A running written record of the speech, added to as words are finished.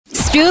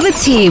Spill the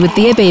tea with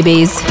Dear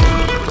Babies.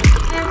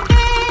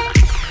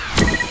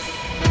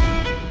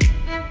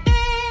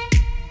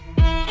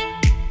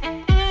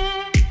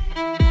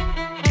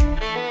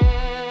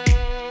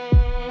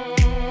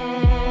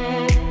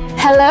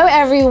 Hello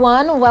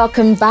everyone,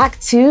 welcome back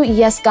to,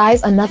 yes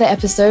guys, another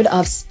episode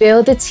of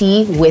Spill the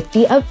Tea with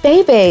the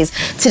Babies.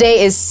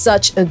 Today is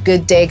such a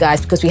good day,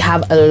 guys, because we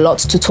have a lot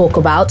to talk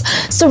about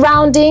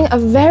surrounding a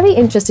very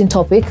interesting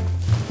topic.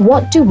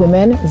 What do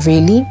women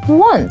really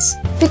want?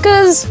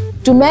 Because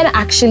do men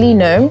actually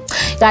know?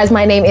 Guys,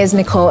 my name is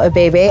Nicole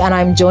Abebe and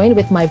I'm joined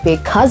with my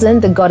big cousin,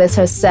 the goddess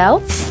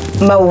herself,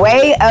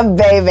 Mway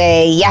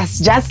Abebe. Yes,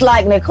 just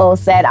like Nicole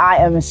said, I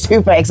am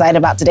super excited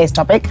about today's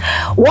topic.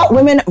 What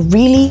women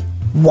really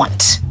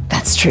want.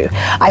 That's true.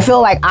 I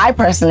feel like I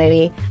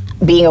personally,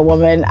 being a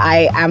woman,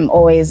 I am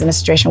always in a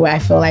situation where I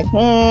feel like,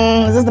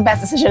 is this the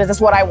best decision? Is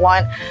this what I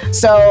want?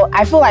 So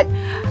I feel like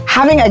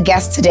having a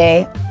guest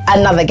today,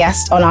 another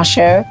guest on our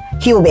show,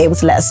 he will be able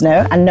to let us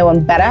know, and no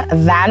one better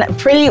than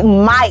Pretty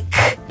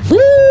Mike.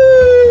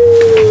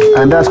 Woo!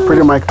 And that's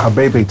Pretty Mike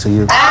Abebe to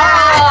you.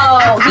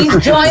 Oh, he's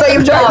joined. So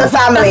you've joined the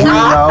family,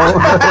 huh?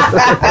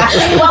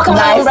 Welcome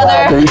home,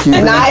 brother. Thank you.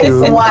 Nice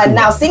thank you. one.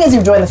 Now, seeing as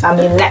you've joined the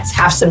family, let's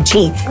have some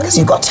tea, because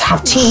you've got to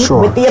have tea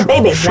Sure. with the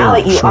babies. Now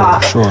that you are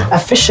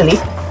officially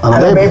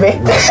a baby.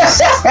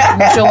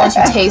 I'm sure once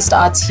you taste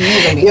our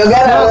tea, You're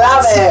gonna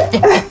love it.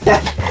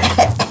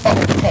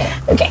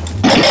 Okay.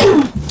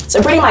 So,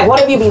 Pretty Mike, what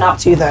have you been up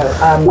to though?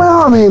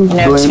 Well, I mean,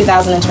 doing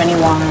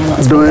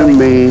 2021. doing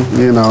me,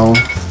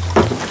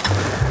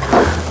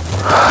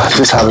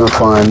 just having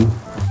fun.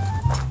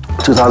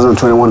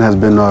 2021 has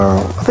been,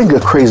 I think, a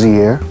crazy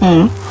year.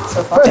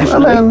 So far,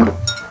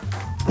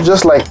 But,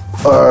 just like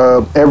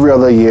every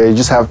other year, you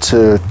just have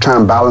to try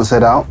and balance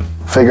it out,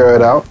 figure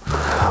it out.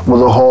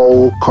 With the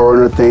whole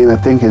Corona thing, I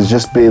think it's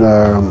just been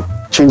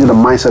changing the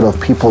mindset of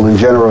people in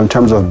general in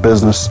terms of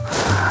business.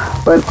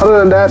 But other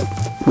than that,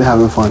 we're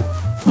having fun.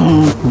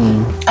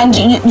 And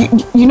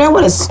you know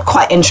what is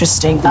quite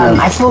interesting?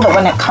 I feel that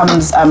when it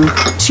comes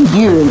to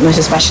you, most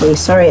especially,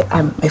 sorry,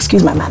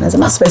 excuse my manners,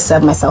 I'm not supposed to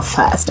serve myself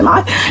first, am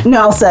I?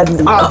 No, I'll serve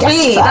the guests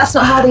really? first. That's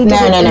not how they do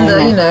it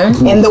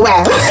In the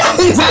where?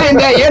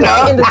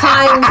 In the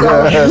time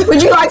zone.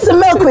 Would you like some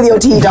milk with your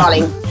tea,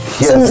 darling?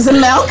 Yes. Some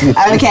milk?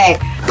 Okay.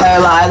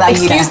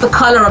 Excuse the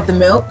color of the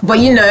milk, but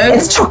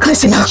It's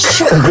chocolate milk.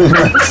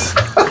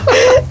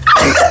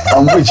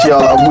 I'm with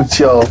y'all.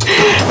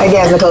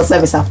 Okay, so Nicole,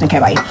 serve yourself. Don't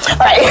care about you. All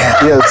right.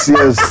 Yes.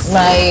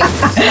 like,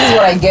 this is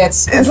what I get.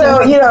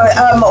 So,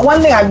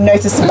 one thing I've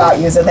noticed about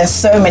you is that there's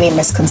so many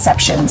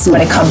misconceptions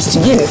when it comes to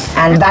you.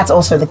 And that's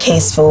also the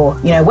case for,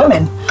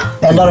 women.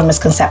 There are a lot of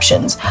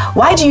misconceptions.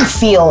 Why do you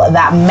feel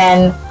that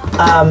men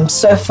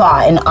so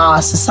far in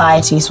our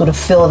society sort of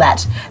feel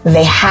that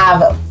they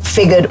have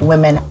figured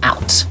women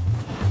out?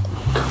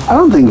 I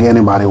don't think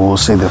anybody will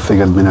say they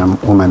figured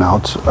women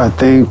out. I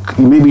think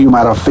maybe you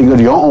might have figured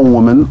your own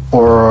woman,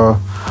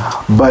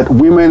 but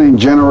women in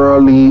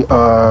generally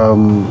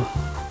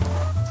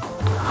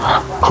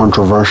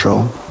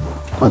controversial.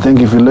 I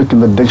think if you look in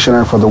the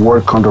dictionary for the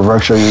word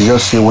controversial, you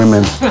just see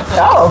women.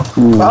 Oh,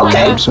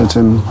 okay.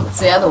 Certain.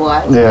 Say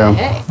otherwise. Yeah.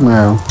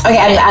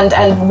 Okay,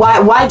 and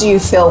why do you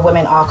feel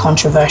women are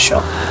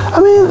controversial? I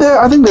mean,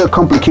 I think they're a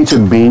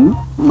complicated being.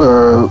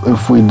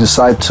 If we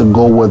decide to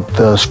go with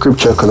the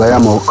scripture, because I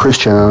am a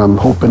Christian and I'm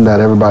hoping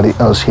that everybody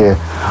else here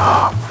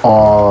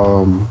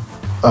are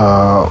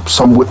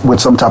with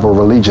some type of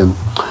religion.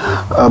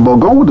 But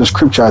going with the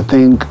scripture, I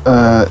think,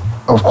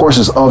 of course,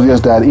 it's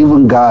obvious that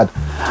even God,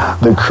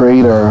 the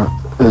Creator,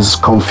 is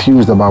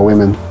confused about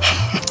women.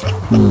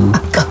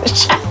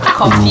 Gosh.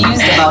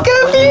 Confused about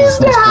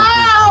Confused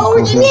how?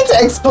 You need to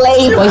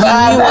explain. But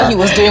he knew what he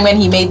was doing when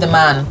he made the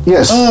man.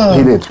 Yes,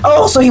 he did.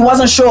 Oh, so he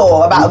wasn't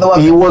sure about the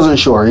woman. He wasn't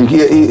sure.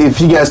 If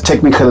you guys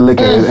technically look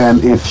at it,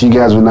 and if you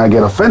guys would not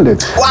get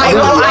offended. Why?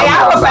 Well, I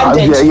am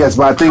offended. Yes,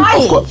 but I think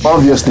of course,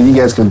 obviously you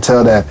guys can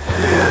tell that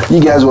you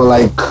guys were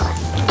like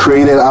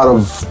created out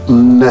of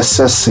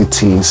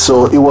necessity.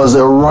 So it was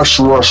a rush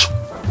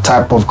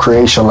type of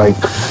creation. Like,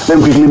 let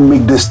me quickly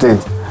make this thing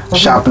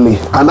sharply,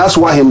 and that's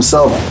why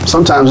himself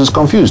sometimes is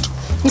confused.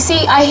 You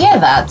see, I hear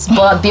that,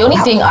 but the only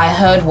thing I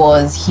heard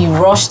was he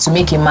rushed to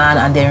make a man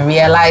and then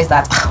realized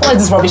that, what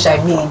is this rubbish I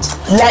made?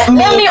 Let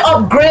me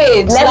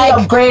upgrade. Let me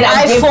upgrade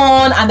and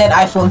iPhone and then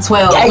iPhone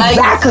 12. Yeah,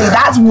 exactly.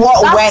 That's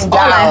what went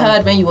down. All I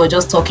heard when you were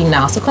just talking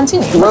now. So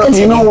continue. Well,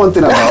 you know one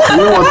thing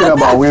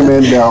about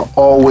women, they are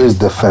always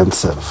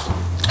defensive.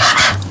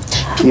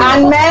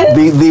 And men?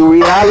 The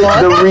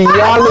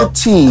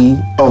reality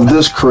of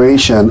this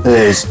creation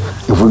is,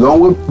 if we're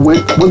going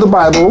with the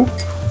Bible,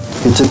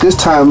 he took his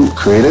time,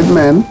 created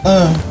men,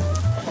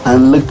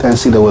 and looked and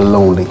see they were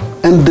lonely,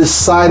 and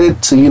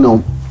decided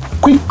to,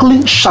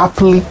 quickly,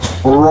 sharply,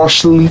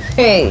 rushly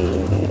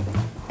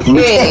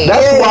Hey.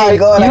 That's why,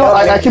 God, you know,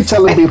 I I keep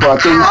telling people, I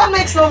think, God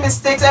makes no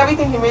mistakes.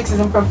 Everything he makes is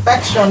in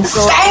perfection.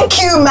 So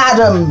Thank you,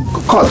 madam.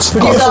 cuts.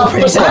 No. Why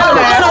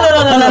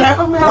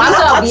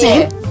not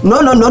cutting?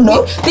 No. The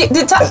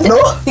No.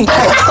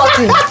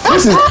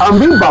 This is, I'm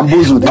being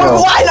bamboozled here.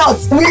 Why not?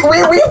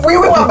 We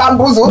were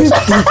bamboozled. Is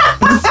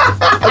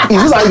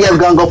this how you get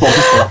gang up on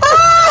people?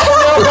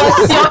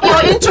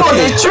 your intro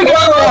is triggering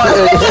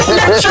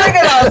You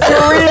triggered us.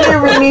 You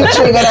really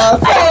triggered us.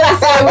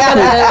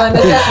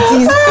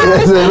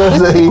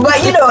 But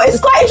you know, it's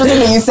quite interesting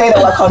that you say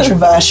that we're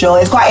controversial.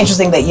 It's quite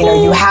interesting that, you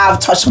know, you have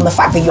touched on the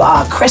fact that you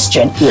are a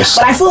Christian. Yes.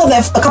 But I feel that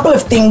there's a couple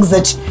of things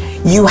that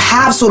you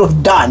have sort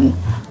of done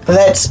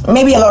that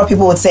maybe a lot of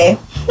people would say, is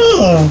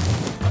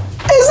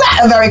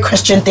that a very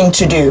Christian thing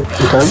to do?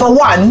 Okay. For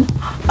one,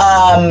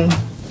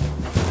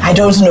 I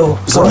don't know.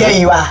 So Go here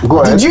ahead. you are.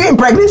 Go ahead. Did you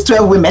impregnate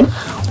 12 women?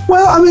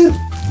 Well, I mean,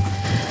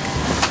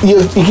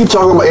 you keep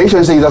talking about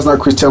Asian saying that's not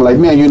Christian. Like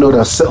me and you know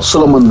that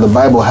Solomon in the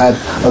Bible had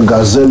a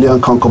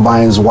gazillion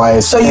concubines,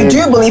 wives. So you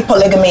do believe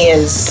polygamy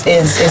is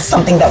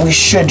something that we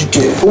should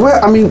do? Well,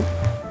 I mean,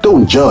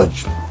 don't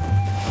judge.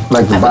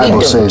 Like the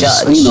Bible don't says,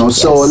 judge, you know.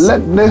 So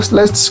yes.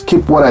 let's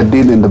keep what I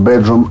did in the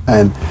bedroom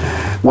and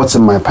what's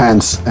in my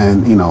pants,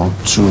 and you know,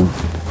 to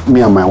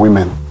me and my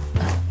women.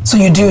 So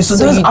you do. So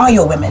those are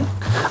your women.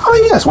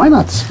 Oh yes, why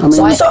not? I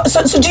mean,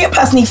 So do you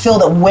personally feel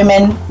that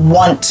women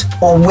want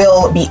or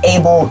will be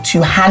able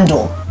to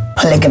handle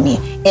polygamy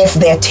if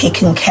they're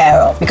taken care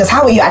of? Because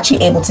how are you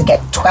actually able to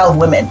get 12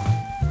 women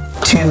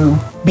to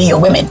be your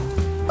women?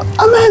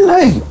 I mean,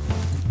 hey,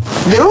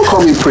 they don't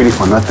call me pretty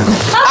for nothing.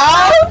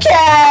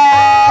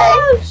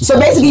 Okay. So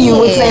basically, you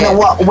would say that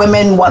what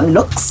women want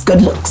looks,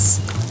 good looks.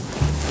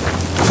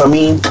 For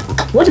me,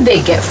 What did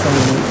they get from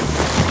you?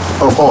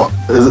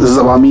 is this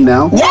about me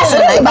now? Yes,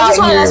 it is about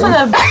you.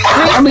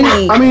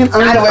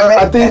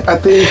 I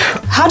think.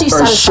 How do you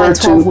satisfy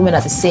 12 women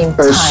at the same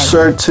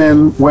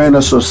time? We're in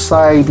a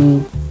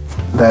society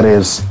that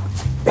is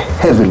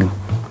heavily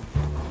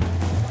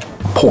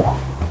poor.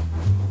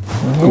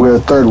 We're a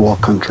third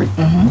world country.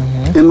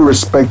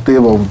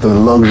 Irrespective of the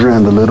luxury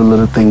and the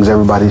little things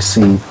everybody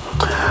see,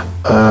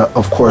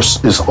 of course,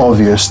 it's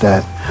obvious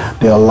that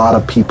there are a lot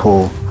of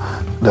people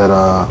that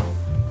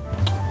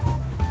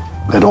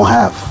they don't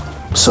have.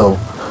 So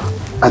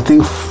I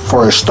think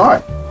for a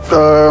start,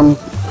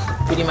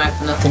 Pretty much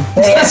for nothing.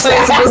 Yes, That's what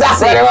it's supposed to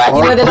say.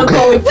 You know, they don't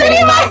call me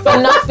pretty much for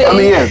nothing. I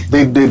mean, yeah,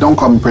 they don't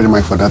call me pretty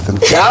much for nothing.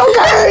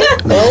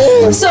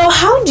 Okay. So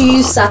how do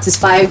you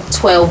satisfy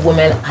 12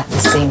 women at the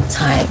same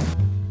time?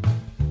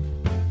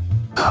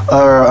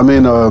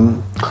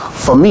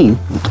 For me,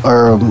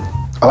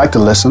 I like to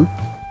listen.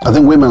 I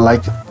think women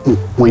like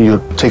when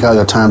you take out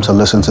your time to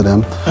listen to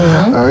them.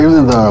 Even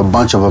if there are a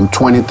bunch of them,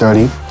 20,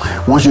 30,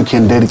 once you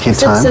can dedicate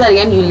time. Say that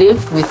again, you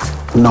live with...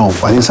 No,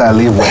 I didn't say I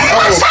live with. Like,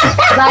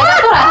 I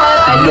thought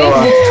I live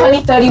with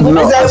 20, 30 women.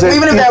 No, I said,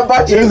 even if there are a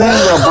bunch of even if there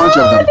are a bunch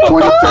of them,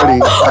 20,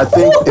 30, I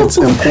think it's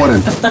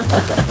important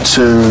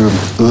to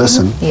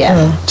listen.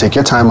 Yeah. Take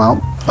your time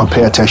out and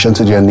pay attention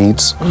to their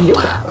needs.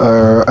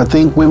 I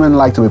think women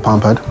like to be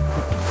pampered.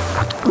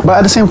 But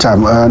at the same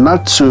time,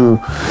 not to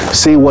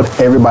say what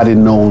everybody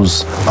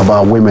knows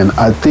about women.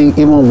 I think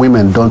even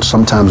women don't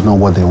sometimes know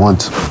what they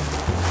want.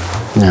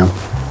 Yeah.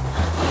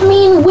 I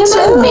mean,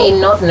 women may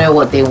not know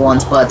what they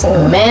want, but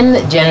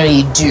men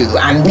generally do,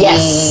 and they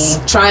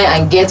try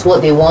and get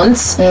what they want.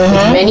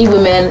 With many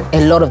women,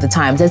 a lot of the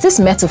times, there's this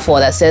metaphor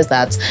that says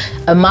that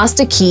a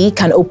master key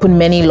can open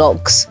many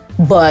locks,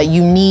 but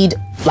you need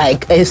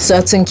like a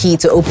certain key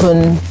to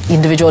open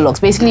individual locks.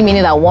 Basically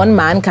meaning that one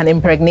man can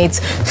impregnate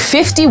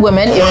 50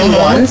 women if he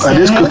wants. Are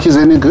these cookies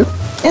any good?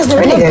 Yes,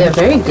 they're really They're good.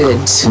 very good.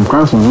 I'm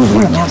trying to lose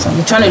weight.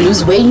 You're trying to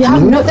lose weight? You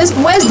have no.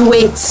 Where's the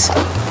weight?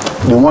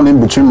 The one in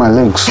between my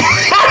legs.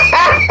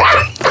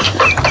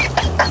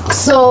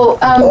 So,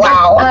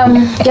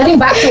 getting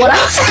back to what I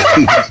was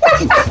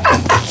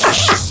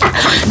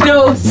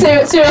No,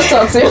 serious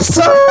talk.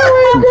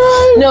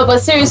 No, but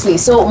seriously,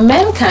 so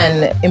men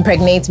can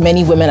impregnate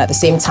many women at the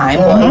same time,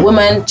 but a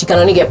woman, she can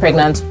only get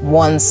pregnant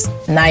once,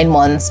 9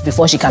 months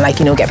before she can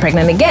get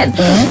pregnant again.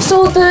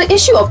 So the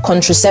issue of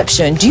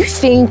contraception, do you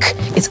think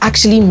it's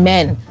actually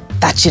men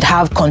that should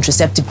have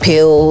contraceptive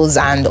pills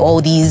and all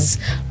these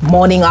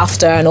morning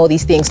after and all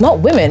these things, not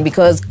women?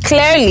 Because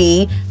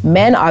clearly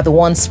men are the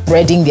ones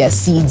spreading their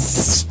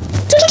seeds.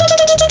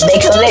 They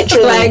can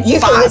literally, you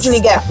can literally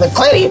get, but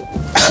clearly,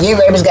 you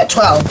babies get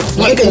 12.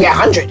 You can get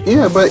 100.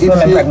 Yeah, but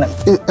women pregnant.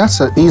 That's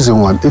an easy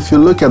one. If you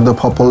look at the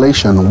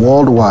population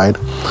worldwide,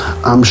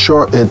 I'm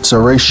sure it's a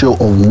ratio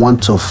of 1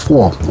 to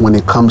 4 when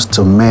it comes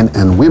to men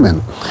and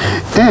women.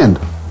 And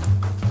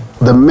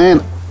the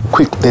men,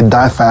 they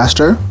die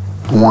faster.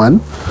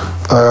 One,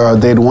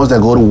 they're the ones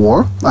that go to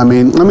war. I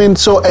mean,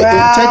 so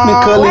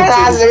technically,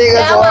 I've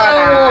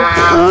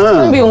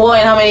been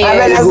warring how many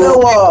years?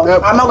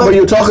 but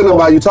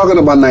you're talking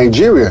about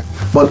Nigeria.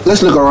 But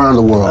let's look around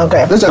the world.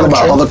 Okay. Let's talk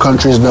about other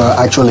countries that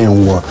are actually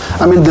in war.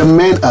 I mean, the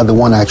men are the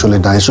one actually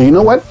dying. So you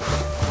know what?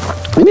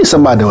 We need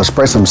somebody that will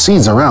spread some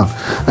seeds around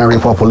and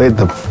repopulate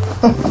the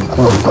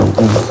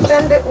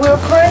Then we're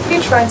currently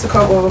trying to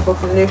curb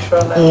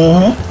overpopulation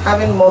and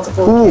having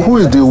multiple kids. Who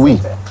is the we?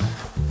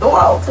 The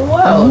world. The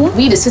world.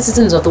 We, the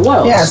citizens of the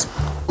world. Yes.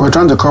 We're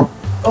trying to curb.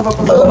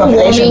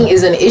 Warming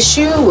is an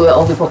issue. We're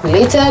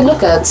overpopulated.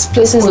 Look at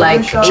places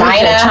like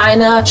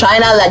China.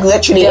 China, like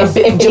literally, if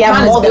you Japan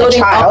have is more than a building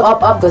child,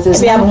 up with this.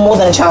 if you have more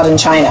than a child in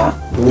China,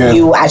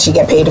 you actually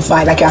get paid a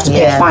fine. Like you have to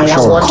pay a fine. You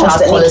have to One child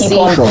constantly keep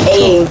on policy.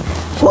 paying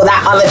for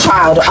that other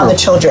child or other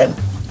children.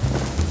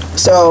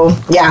 So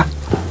yeah.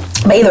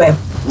 But either way,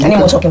 any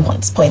more talking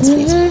points, please.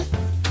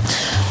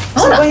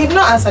 But you've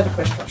not answered the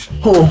question.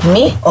 Who?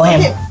 Me or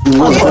him?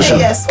 What's the Say question?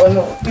 yes or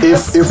no.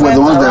 If we're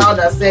the ones that- around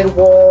and said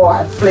war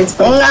and plates.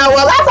 No,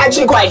 well that's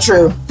actually quite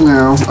true.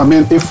 Yeah, I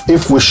mean,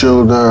 if we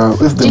should,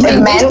 if the Do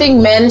you men,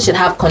 think men should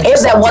have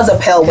contraceptive If there was a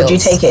pill, would you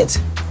pills? take it?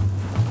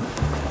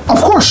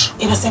 of course.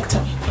 In a sector.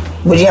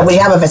 Would you have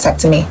a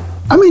vasectomy?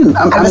 I mean,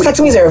 And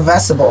vasectomies are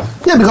reversible.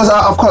 yeah, because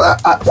of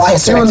course, Why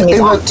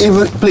hysterectomies aren't?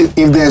 even please,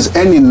 if there's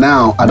any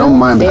now, I don't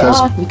mind They because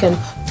are. You can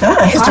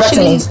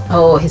Hysterectomies.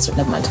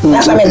 never mind.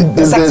 That's what I mean.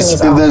 if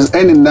Vasectomies are. there's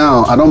any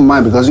now, I don't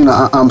mind because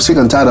I'm sick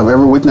and tired of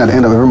waiting at the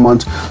end of every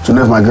month to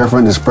know if my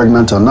girlfriend is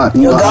pregnant or not.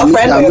 Your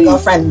girlfriend or your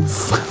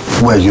girlfriends?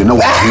 Well, you know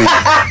what I mean.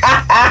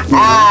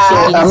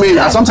 I mean,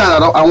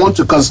 sometimes I want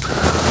to because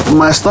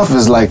my stuff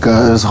is like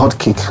it's hot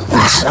cake.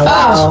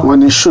 Wow.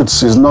 When it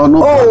shoots, it's no.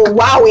 Oh,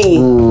 wowie.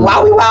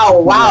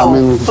 Wowie, wow. I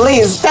mean-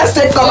 Please, test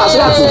it, come as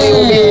soon as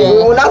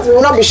we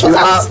will not be shot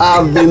at.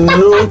 I've been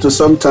known to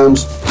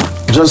sometimes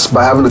just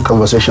by having a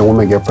conversation,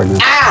 women get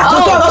pregnant.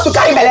 Don't to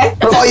carry belle.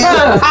 Oh,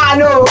 yeah.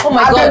 No. Oh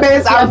my Our God!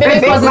 babies Our are baby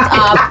babies. cousins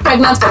are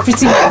pregnant for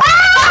pretty men.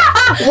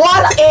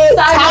 What is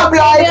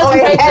tabloid or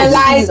pregnancies.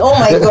 headlines? Oh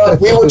my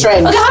God, we will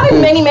trend. Okay,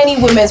 having many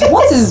women.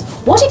 What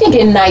do you think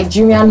a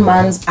Nigerian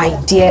man's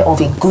idea of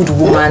a good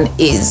woman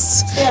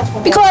is?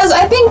 Because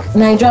I think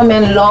Nigerian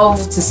men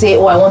love to say,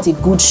 "Oh, I want a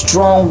good,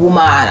 strong woman,"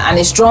 and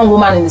a strong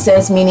woman in the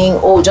sense meaning,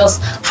 "Oh,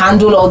 just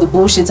handle all the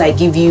bullshit I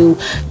give you,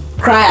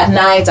 cry at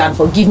night, and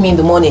forgive me in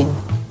the morning."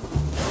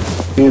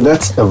 Yeah,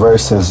 that's a very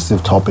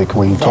sensitive topic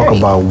when you talk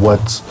about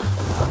what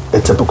a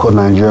typical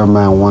Nigerian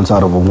man wants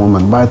out of a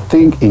woman. But I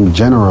think in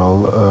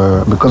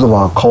general, because of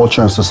our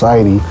culture and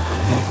society,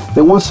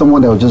 they want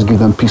someone that will just give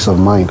them peace of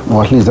mind.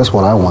 Or at least that's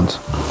what I want.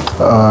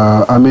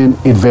 I mean,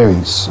 it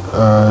varies.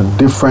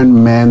 Different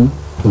men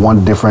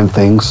want different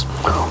things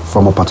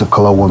from a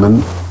particular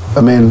woman.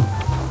 I mean,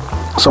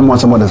 some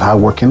want someone that's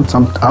hardworking.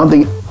 I don't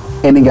think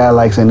any guy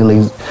likes any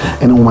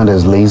woman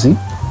that's lazy.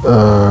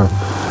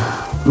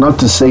 Not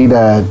to say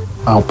that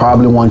I'll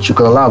probably want you,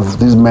 because a lot of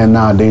these men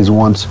nowadays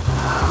want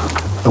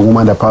a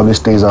woman that probably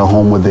stays at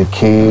home with their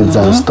kids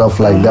and stuff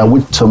like that,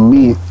 which to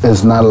me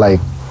is not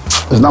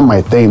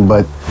my thing.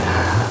 But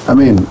I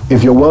mean,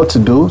 if you're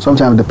well-to-do,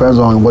 sometimes it depends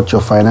on what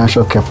your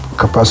financial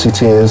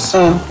capacity is.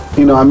 I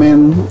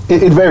mean,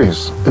 it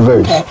varies. It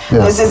varies. Okay.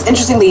 Yeah. This is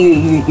interesting that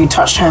you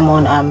touched home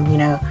on,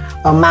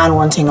 a man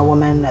wanting a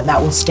woman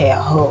that will stay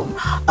at home.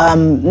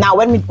 Now,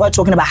 when we're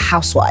talking about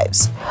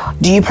housewives,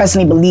 do you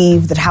personally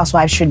believe that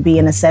housewives should be,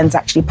 in a sense,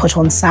 actually put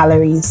on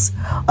salaries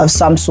of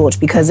some sort?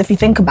 Because if you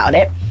think about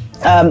it,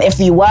 if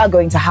you were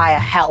going to hire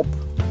help,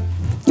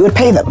 you would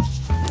pay them.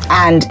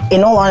 And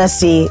in all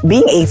honesty,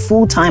 being a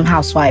full-time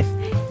housewife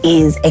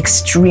is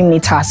extremely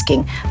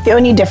tasking. The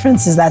only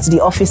difference is that the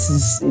office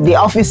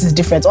is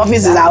different.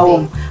 Office is at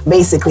home,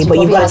 basically, but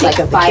you've got to take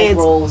care of the 5 kids.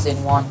 roles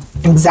in one.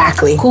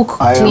 Exactly. Cook,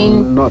 I clean,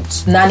 am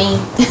not. nanny.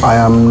 I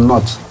am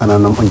not, and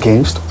I'm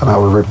against, and I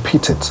will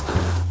repeat it.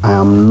 I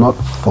am not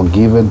for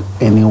giving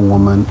any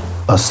woman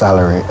a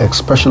salary,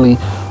 especially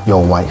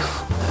your wife.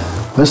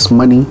 This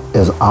money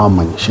is our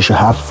money. She should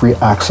have free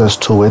access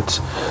to it,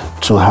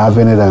 to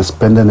having it and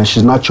spending it.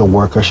 She's not your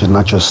worker, she's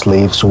not your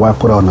slave, so why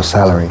put her on a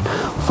salary?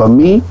 For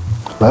me,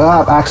 let her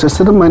have access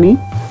to the money,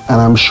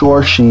 and I'm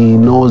sure she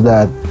knows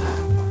that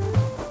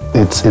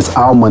it's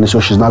our money, so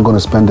she's not going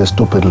to spend it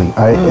stupidly.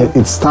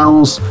 It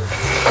sounds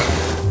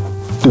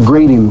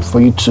degrading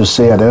for you to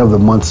say at the end of the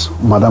month,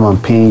 madam,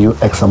 I'm paying you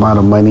X amount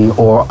of money,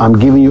 or I'm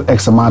giving you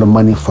X amount of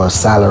money for a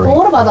salary. But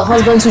what about the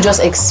husbands who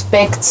just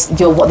expect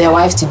their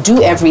wives to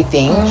do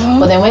everything,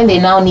 but then when they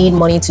now need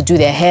money to do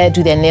their hair,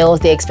 do their nails,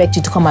 they expect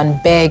you to come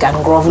and beg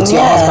and grovel to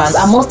your husbands.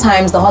 And most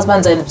times the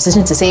husbands are in a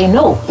position to say,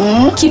 no,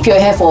 keep your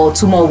hair for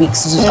 2 more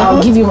weeks.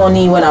 I'll give you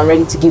money when I'm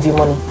ready to give you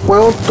money.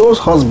 Well, those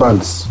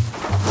husbands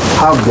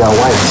have their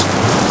wives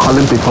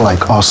calling people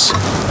like us.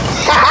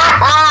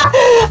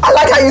 I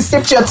like how you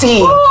sipped your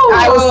tea.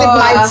 I will sip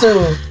mine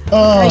too.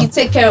 And you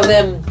take care of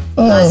them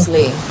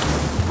nicely.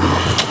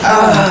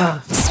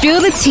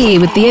 Spill the tea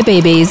with Dear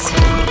Babies.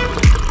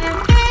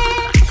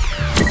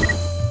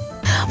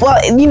 Well,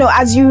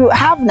 as you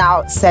have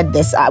now said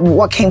this,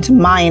 what came to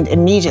mind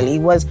immediately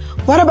was,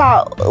 what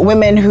about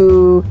women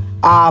who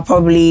are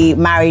probably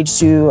married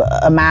to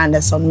a man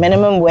that's on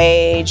minimum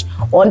wage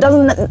or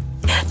doesn't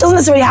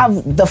necessarily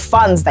have the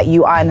funds that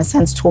you are, in a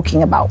sense,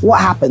 talking about? What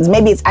happens?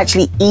 Maybe it's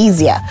actually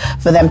easier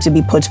for them to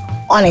be put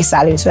on a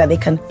salary so that they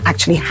can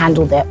actually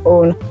handle their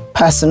own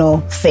personal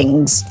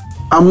things.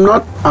 I'm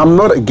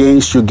not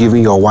against you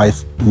giving your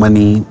wife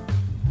money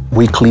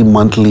weekly,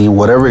 monthly,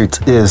 whatever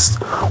it is,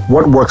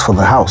 what works for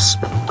the house.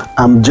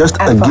 I'm just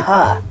for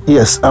her.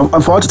 Yes,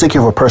 I'm for her to take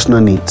care of her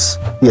personal needs.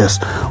 Yes,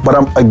 but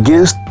I'm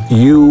against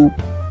you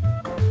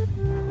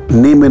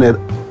naming it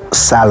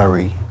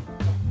salary.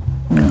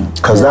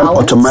 Because that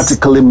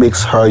automatically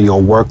makes her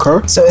your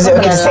worker. So is it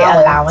okay to say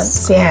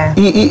allowance? Yeah.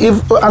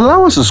 If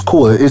allowance is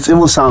cool, it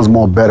even sounds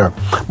more better.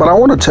 But I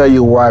want to tell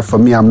you why, for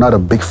me, I'm not a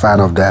big fan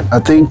of that. I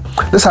think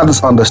let's have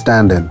this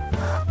understanding.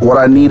 What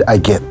I need, I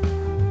get.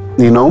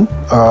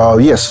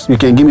 Yes, you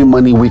can give me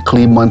money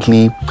weekly,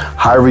 monthly,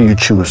 however you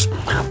choose.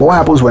 But what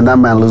happens when that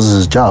man loses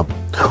his job?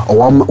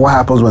 Or what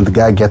happens when the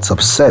guy gets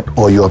upset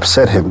or you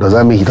upset him? Does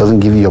that mean he doesn't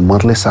give you your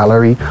monthly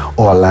salary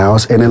or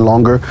allowance any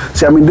longer?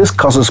 See, this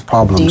causes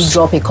problems. Do you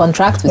drop a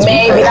contract with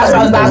Maybe that's what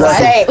I was about to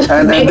say.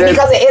 And Maybe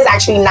because it is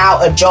actually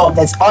now a job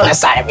that's on a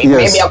salary.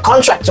 Yes. Maybe a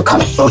contract to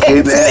come Okay,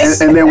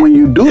 and then when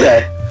you do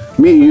that,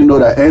 me and you know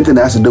that anything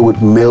that has to do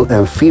with male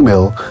and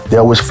female, there's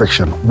always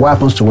friction. What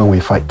happens to when we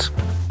fight?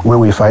 When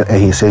we fight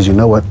and he says, you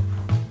know what?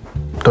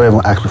 Don't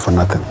even ask me for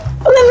nothing.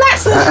 Well, then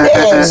that's the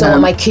thing. So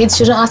my kids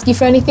shouldn't ask you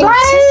for anything?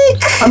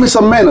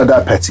 Some men are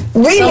that petty.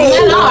 Really?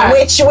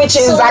 Which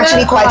is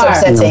actually quite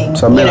upsetting.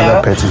 Some men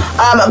are that petty.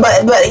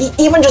 But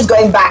even just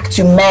going back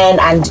to men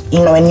and,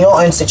 in your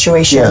own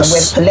situation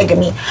with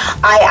polygamy,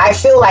 I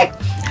feel like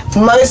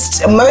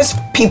most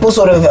people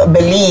sort of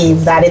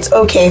believe that it's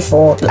okay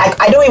for, like,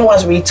 I don't even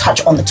want to really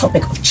touch on the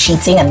topic of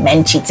cheating and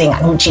men cheating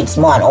and who cheats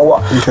more and all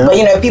what.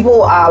 Okay. But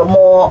people are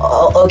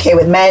more okay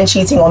with men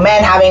cheating or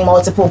men having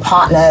multiple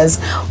partners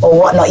or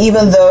whatnot,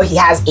 even though he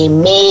has a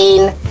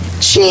main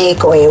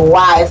chick or a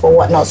wife or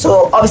whatnot.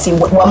 So obviously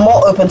we're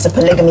more open to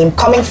polygamy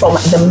coming from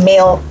the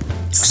male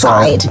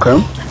side. Okay.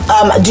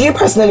 Do you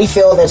personally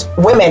feel that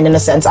women, in a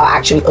sense, are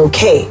actually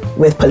okay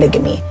with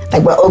polygamy?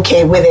 Like, we're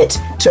okay with it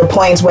to a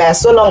point where,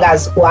 so long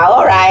as we're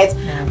all right,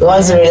 we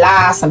want to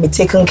relax and be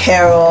taken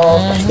care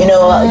of,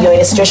 you're in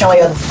a situation where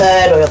you're the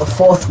third or you're the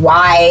fourth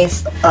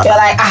wife, you're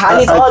like, at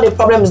least all the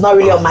problem is not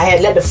really on my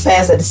head. Let the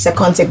first and the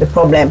second take the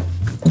problem.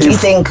 Do you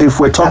think if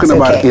we're talking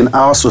about okay? In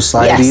our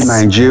society, Yes.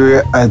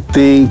 Nigeria, I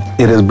think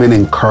it has been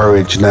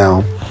encouraged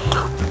now.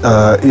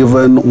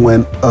 Even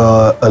when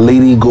a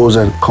lady goes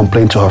and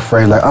complains to her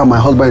friend, like, my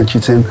husband is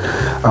cheating,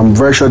 I'm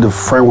very sure the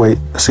friend will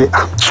say,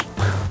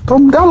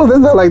 don't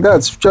download that like that.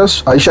 It's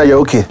just, Aisha, you're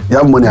okay. You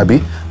have money,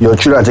 Abi. Your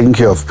children are taken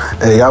care of.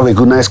 You have a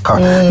good, nice car.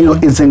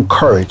 It's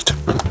encouraged.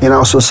 In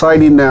our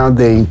society now,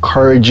 they're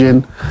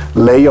encouraging,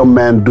 let your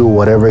man do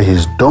whatever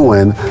he's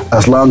doing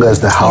as long as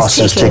the house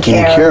is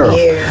taken care of.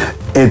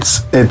 It's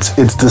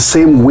the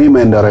same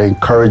women that are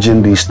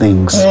encouraging these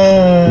things.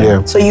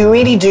 Yeah. So you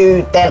really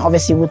do then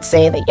obviously would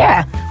say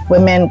that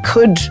women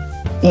could,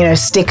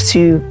 stick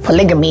to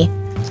polygamy,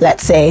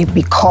 let's say,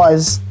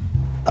 because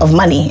of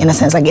money, in a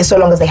sense. Like, so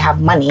long as they have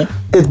money,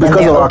 it's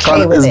because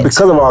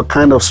of our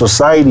kind of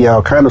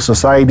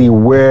society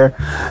where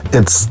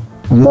it's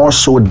more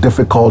so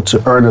difficult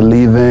to earn a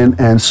living.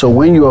 And so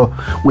when you're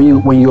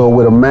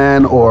with a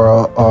man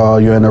or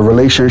you're in a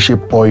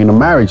relationship or in a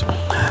marriage,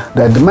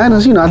 that the man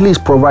is at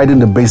least providing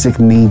the basic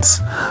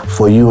needs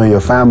for you and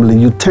your family,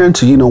 you tend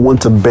to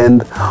want to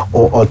bend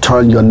or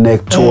turn your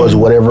neck towards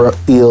whatever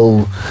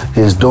ill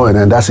he's doing,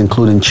 and that's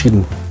including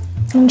cheating.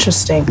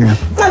 Interesting. Yeah.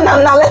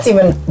 Now let's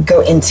even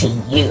go into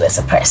you as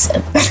a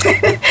person.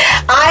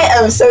 I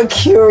am so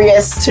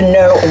curious to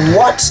know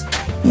what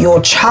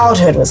your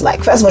childhood was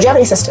like. First of all, do you have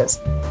any sisters?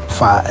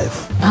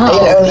 5. Are you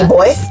the only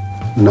boy?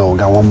 No,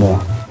 got one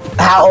more.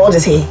 How old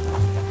is he?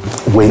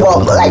 Way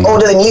older.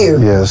 Older than you?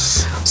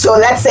 Yes. So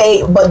let's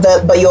say,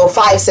 but your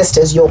 5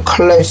 sisters, you're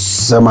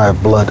close. They're my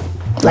blood.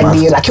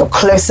 You're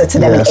closer to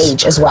them in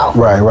age as well.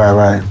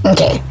 Right.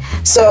 Okay.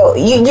 So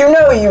you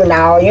know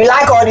now. You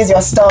like all these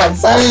your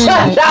stunts. Do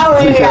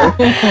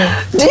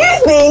you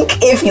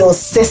think if your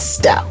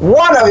sister,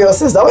 one of your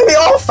sisters, maybe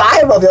all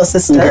 5 of your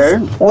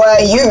sisters were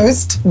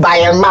used by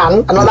a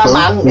man, another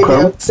man,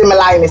 maybe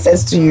similar in a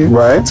sense to you,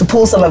 to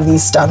pull some of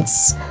these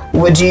stunts,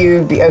 would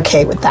you be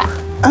okay with that?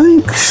 I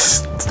think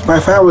my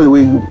family,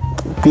 we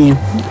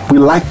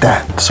like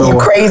that. So you're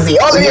crazy.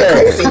 All of you are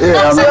crazy.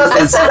 Yeah, so your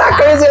sisters are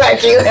crazy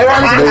like you. They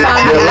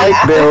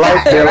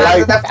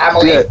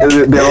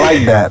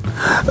like that.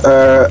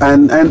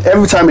 And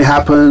every time it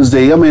happens,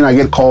 I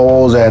get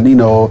calls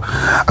and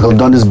I could have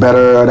done this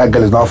better. That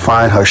girl is not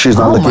fine. She's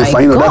not looking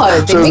fine.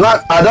 So it's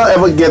not. I don't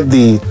ever get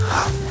the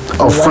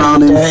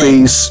frowning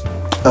face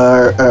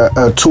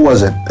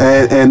towards it,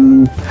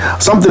 and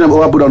something I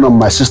put on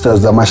my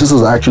sisters, that my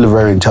sisters are actually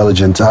very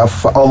intelligent.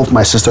 All of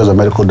my sisters are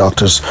medical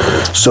doctors,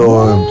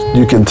 so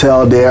you can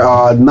tell they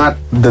are not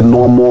the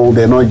normal.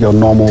 They're not your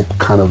normal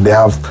kind of. They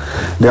have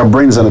their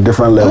brains on a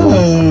different level,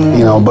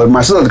 But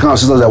my sisters are the kind of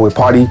sisters that will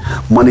party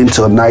Monday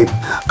till night,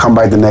 come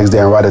back the next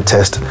day and write a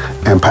test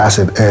and pass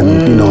it,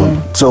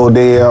 and so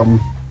they.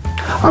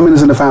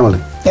 It's in the family.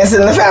 It's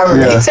in the family.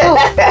 Yeah. So,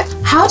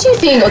 how do you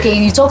think,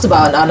 you talked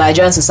about our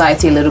Nigerian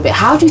society a little bit.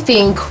 How do you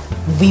think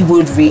we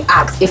would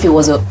react if it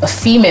was a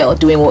female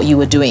doing what you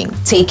were doing?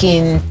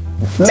 Taking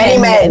many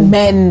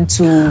men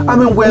to...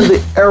 when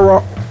the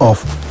era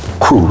of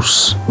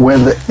cruise. We're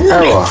in the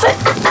era.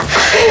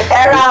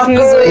 Era of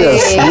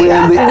Yes,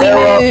 we're in the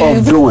era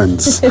of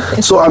doings.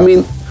 So I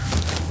mean,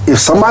 if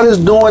somebody's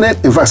doing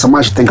it, in fact,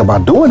 somebody should think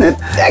about doing it.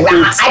 Like,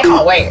 nah, I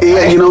can't wait.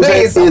 Yeah, you know what I'm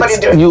Please, saying? somebody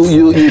do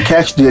it. You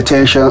catch the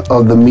attention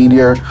of the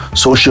media,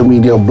 social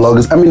media,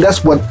 bloggers. I mean,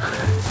 that's what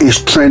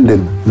is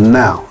trending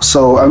now.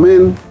 So I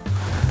mean,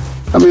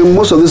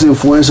 most of these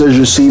influencers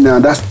you see now,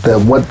 that's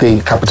what they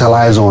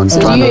capitalize on. So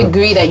do you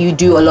agree that you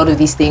do a lot of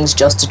these things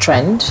just to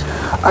trend?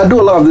 I do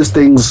a lot of these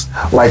things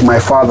like my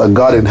father,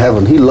 God in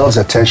heaven. He loves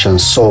attention.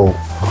 So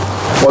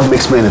what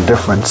makes me any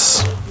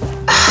difference?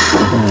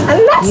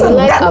 And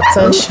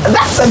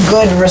that's a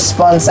good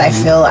response, I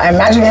feel. I'm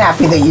actually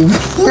happy that you've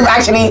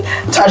actually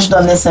touched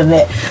on this a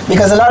bit,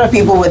 because a lot of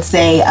people would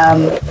say,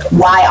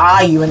 why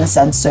are you, in a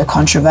sense, so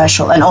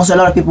controversial? And also a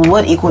lot of people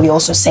would equally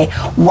also say,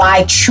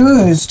 why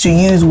choose to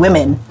use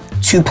women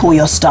to pull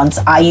your stunts?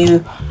 Are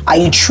you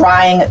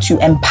trying to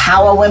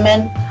empower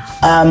women?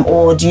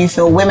 Or do you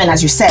feel women,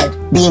 as you said,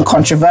 being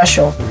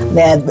controversial,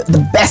 they're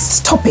the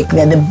best topic,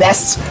 they're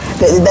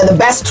the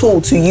best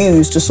tool to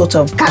use to sort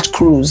of catch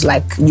crews,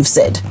 like you've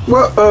said?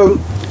 Well,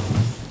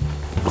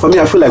 for me,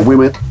 I feel like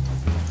women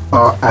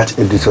are at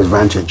a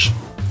disadvantage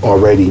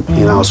already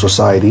in our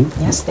society.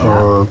 Yes, they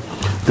are.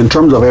 In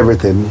terms of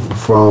everything,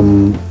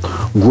 from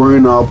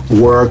growing up,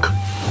 work,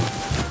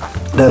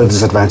 they're at a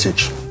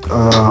disadvantage.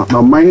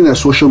 Now, minding that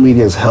social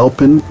media is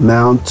helping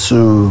now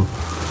to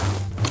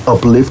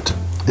uplift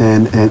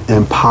and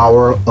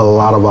empower a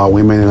lot of our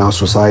women in our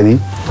society.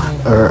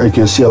 You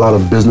can see a lot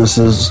of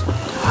businesses.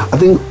 I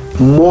think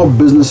more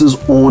businesses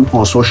owned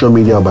on social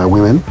media by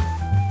women.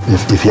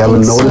 If you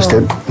haven't noticed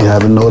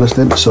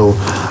it, So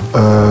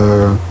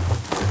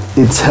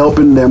it's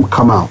helping them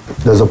come out.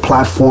 There's a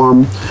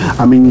platform.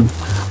 I mean,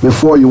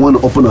 before you want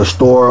to open a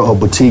store or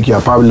boutique,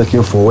 you're probably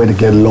looking for a way to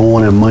get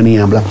loan and money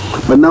and blah.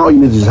 But now you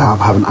need to just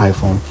have an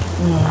iPhone,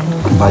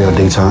 buy your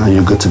data, and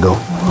you're good to go.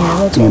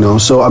 You know,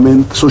 so I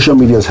mean, social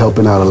media is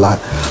helping out a lot.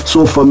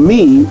 So for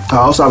me, I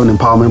also have an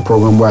empowerment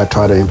program where I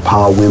try to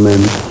empower women,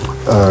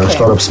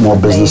 start up small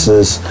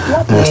businesses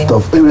and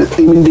stuff. I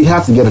mean, they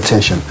have to get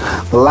attention.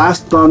 The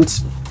last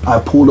stunt I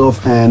pulled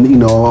off, and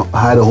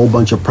I had a whole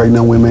bunch of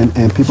pregnant women,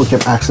 and people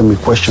kept asking me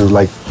questions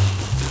like,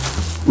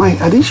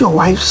 Mike, are these your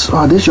wives? Or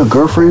are these your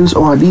girlfriends?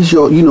 Or are these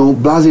your,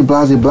 blase,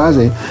 blase,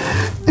 blase?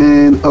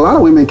 And a lot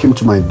of women came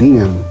to my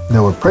DM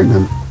that were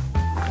pregnant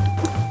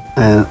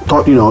and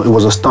thought, it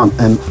was a stunt.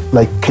 And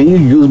like, can you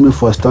use me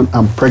for a stunt?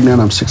 I'm pregnant,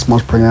 I'm 6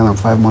 months pregnant, I'm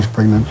 5 months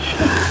pregnant.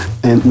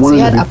 And So you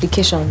had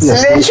applications?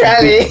 Yes,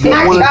 literally.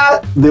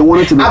 They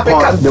wanted to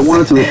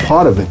be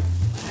part of it.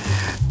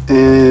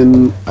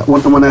 And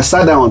when I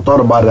sat down and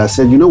thought about it, I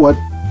said, you know what?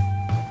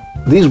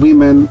 These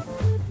women,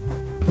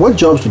 what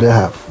jobs do they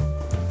have?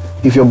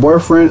 If your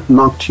boyfriend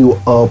knocked you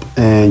up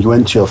and you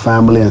went to your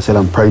family and said,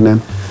 I'm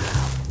pregnant,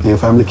 and your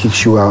family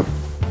kicks you out,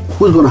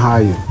 who's going to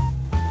hire you?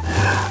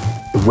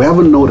 If we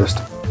haven't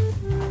noticed,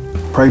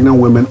 pregnant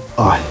women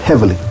are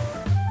heavily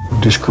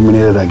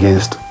discriminated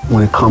against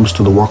when it comes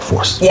to the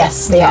workforce.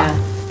 Yes, they are.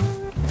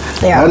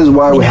 That is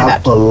why we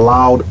have a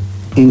loud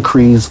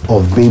increase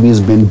of babies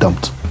being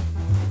dumped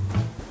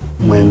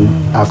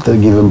after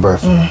giving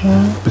birth,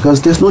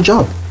 because there's no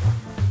job.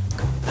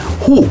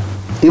 Who,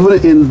 even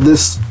in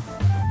this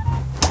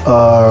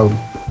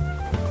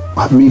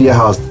media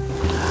house,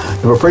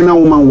 if a pregnant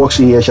woman walks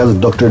in here, she has a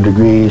doctorate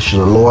degree, she's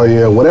a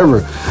lawyer,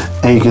 whatever,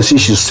 and you can see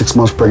she's 6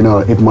 months pregnant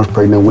or 8 months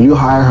pregnant, will you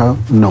hire her?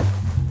 No.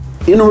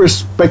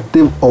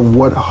 Irrespective of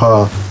what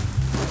her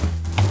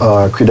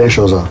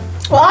credentials are.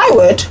 Well, I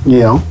would.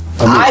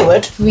 I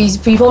would. We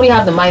probably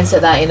have the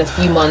mindset that in a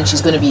few months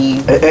she's going to be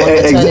on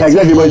maternity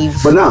exactly.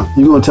 leave. But now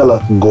you're going to tell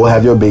her, go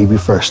have your baby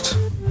first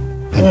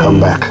and come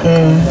back.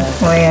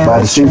 Oh, yeah, but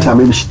at the same time,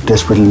 maybe she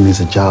desperately needs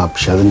a job.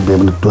 She hasn't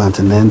been able to do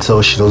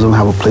antenatal. She doesn't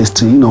have a place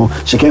to,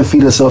 she can't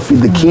feed herself, feed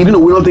the kid.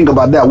 We don't think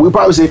about that. We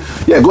probably say,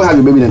 yeah, go have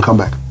your baby, then come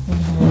back.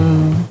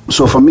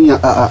 So for me,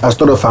 I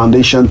started a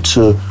foundation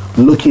to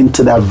look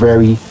into that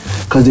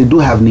because they do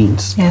have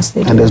needs. Yes,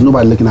 they do. And there's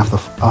nobody looking after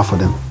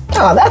them.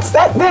 Oh, that's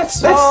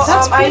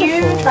Are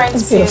you trying to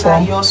say beautiful.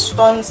 that your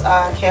stunts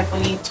are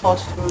carefully thought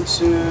through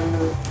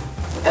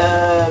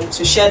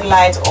to shed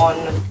light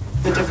on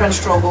the different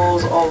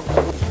struggles of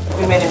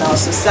women in our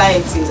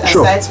societies,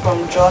 Sure. aside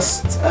from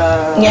just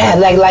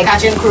like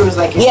catching crews,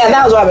 like you said?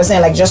 that was what I was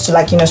saying, like just to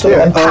sort of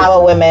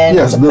empower women.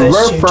 Yes, as the opposed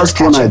very to first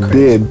just one I catching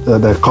crews.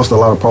 did that caused a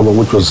lot of problem,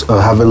 which was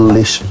having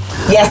leash.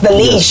 Yes, the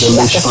leash. Yes,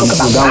 Let's talk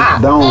about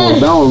that.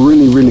 that one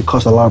really, really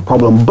caused a lot of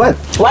problem. But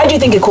Why do you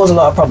think it caused a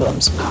lot of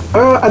problems?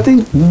 I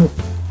think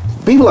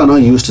people are not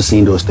used to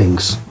seeing those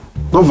things.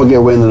 Don't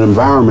forget, we're in an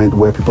environment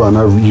where people are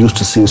not used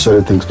to seeing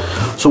certain things.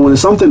 So when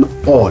it's something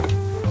odd,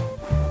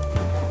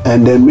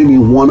 and then maybe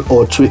one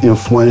or two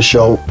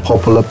influential,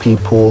 popular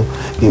people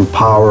in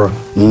power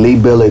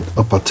label it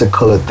a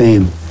particular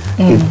thing,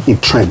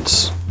 it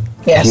trends.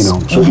 Yes.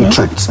 So it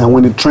trends. And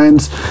when it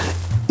trends,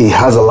 it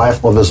has a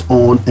life of its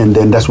own, and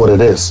then that's what it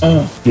is.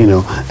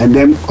 And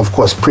then, of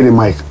course, Pretty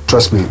Mike,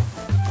 trust me,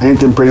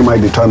 anything Pretty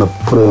Mike, they're trying to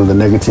put it on the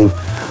negative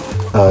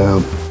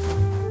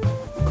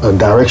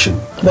direction.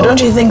 But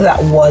don't you think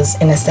that was,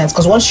 in a sense,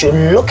 because once you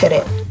look at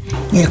it,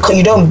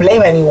 you don't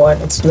blame anyone.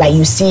 It's like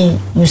you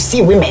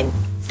see women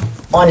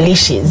on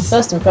leashes.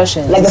 First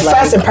impression. Like the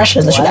first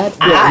impression is that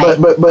Yeah,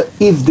 but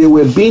if they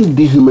were being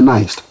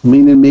dehumanized,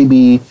 meaning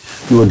maybe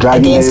you were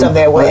dragging Against them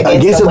their will,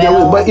 against their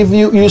will. but if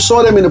you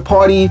saw them in a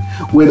party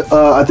with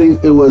I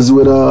think it was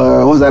with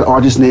what was that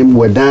artist's name?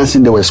 We're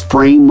dancing, they were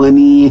spraying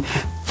money.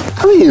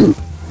 I mean,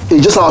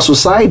 it's just our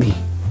society.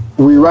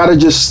 We rather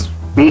just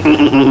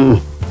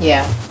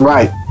Yeah.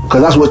 right,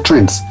 because that's what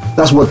trends.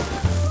 That's what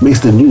makes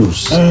the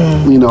news.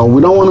 You know,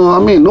 we don't want to. I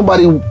mean,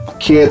 nobody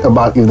cared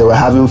about if they were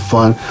having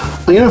fun.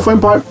 And you know, the funny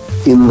part,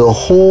 in the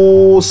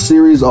whole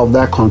series of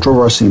that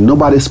controversy,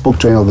 nobody spoke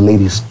to any of the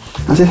ladies.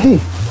 I said, "Hey,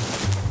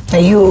 are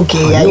you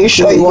okay? Are you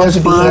sure you want to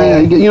be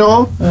here? You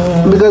know,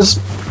 because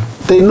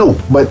they know.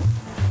 But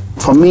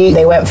for me,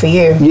 They went for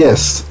you.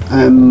 yes,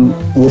 and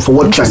well, for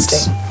what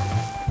trends?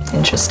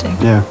 Interesting.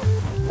 Yeah.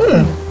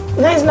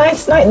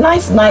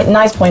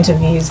 Nice point of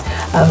views.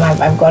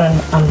 I've gotten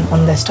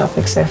on this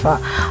topic so far.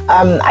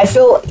 I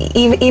feel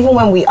even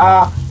when we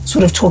are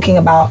sort of talking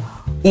about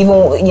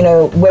even, you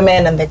know,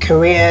 women and their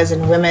careers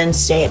and women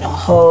staying at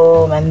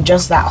home and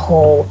just that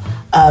whole,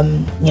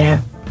 you know,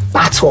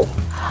 battle.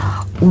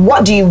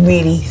 What do you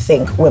really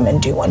think women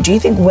do want? Do you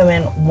think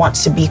women want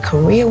to be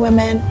career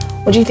women?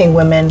 Or do you think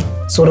women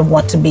sort of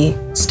want to be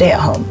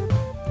stay-at-home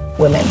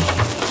women?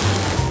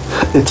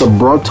 It's a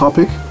broad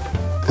topic,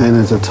 and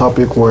it's a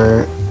topic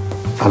where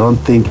I don't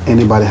think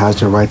anybody has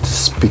the right to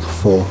speak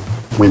for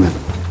women.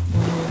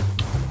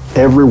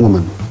 Every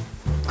woman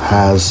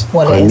has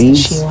What her it is that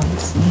needs, she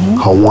wants.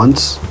 her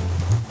wants,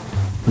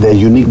 their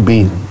unique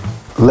being.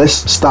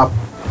 Let's stop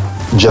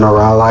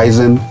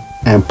generalizing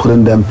and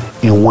putting them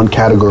in one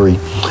category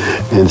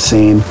and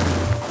saying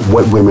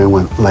what women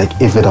want, like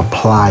if it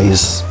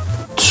applies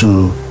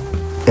to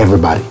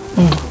everybody.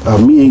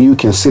 Me and you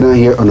can sit down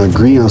here and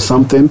agree on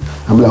something.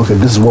 I'm like, okay,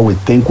 this is what we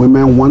think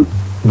women want.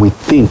 We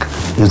think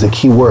is the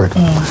key word.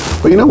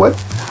 But you know what?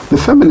 The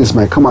feminists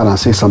might come out and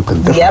say something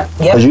different. Yep,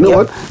 Because you know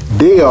what?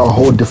 They are a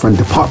whole different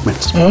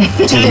department in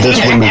this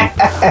women.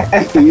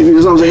 You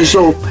know what I'm saying?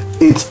 So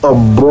it's a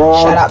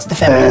broad... Shout out to the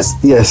feminists.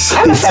 Yes.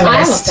 I'm a it's-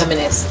 feminist. I'm a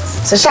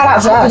feminist. So shout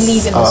out to I us.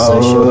 believe in the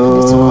social,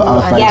 political,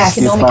 and Yes,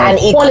 economic and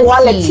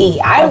equality.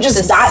 I'm of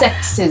just the that.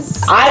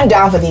 sexes. I'm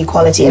down for the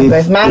equality of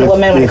both man and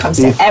woman when it comes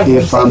to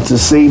everything. If I'm to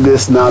say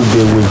this now,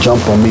 they will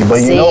jump on me.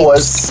 But you know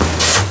what?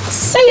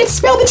 Say it,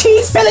 spill the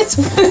tea, spill it.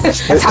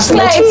 Let's have some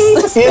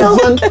Slaves.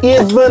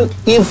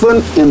 tea.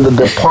 Even in the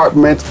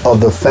department of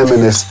the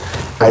feminists,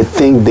 I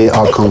think they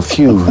are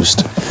confused.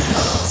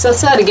 So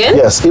say that again.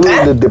 Yes, even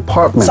in the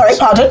department Sorry,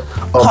 pardon.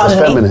 of Pardon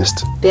the me.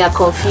 feminist, They are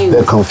confused.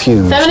 they're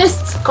confused.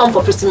 Feminists come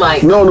for Pretty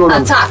Mike. No.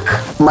 Attack.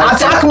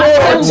 Attack me.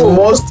 Assemble.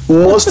 Most,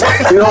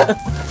 you know,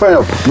 fair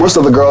enough. Most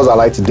of the girls I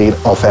like to date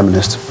are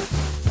feminist.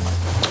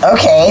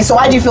 Okay, so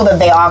why do you feel that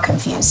they are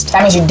confused?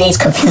 That means you date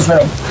confused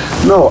women.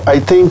 No, I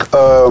think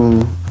a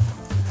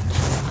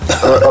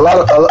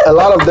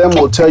lot of them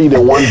will tell you they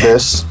want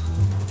this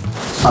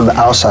on the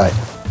outside,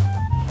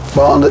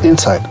 but on the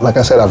inside, like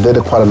I said, I've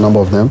dated quite a number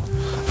of them.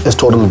 It's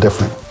totally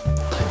different.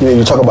 You know,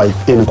 you talk about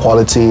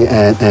inequality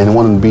and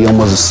wanting to be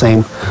almost the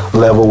same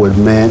level with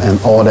men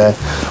and all that,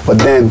 but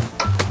then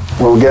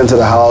when we get into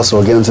the house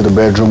or get into the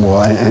bedroom,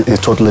 and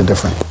it's totally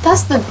different.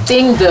 That's the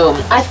thing, though.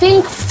 I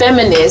think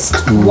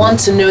feminists want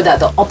to know that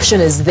the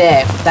option is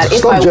there. That if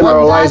Stop I want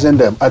generalizing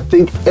them. I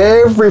think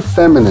every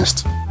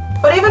feminist.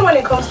 But even when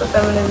it comes to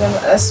feminism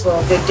as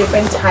well, there are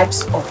different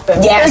types of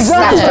feminism. Yes,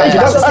 Exactly.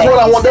 that's That's what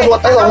I want. That's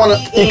what I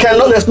want. You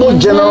cannot. There's no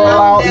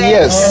general.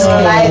 Yes.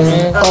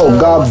 Oh,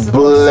 God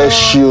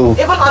bless you.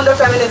 Even under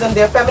feminism,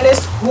 there are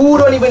feminists who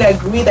don't even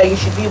agree that you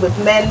should be with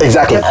men.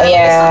 Exactly.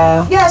 There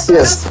are feminists- Yeah. Yes, so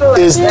Yes. I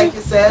just feel like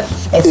you said,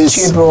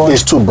 It's too broad.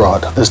 It's too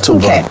broad. It's too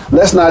Okay. broad.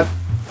 Let's not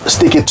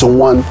stick it to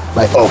one.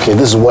 Like, okay,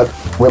 this is what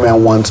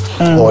women want,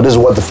 or this is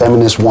what the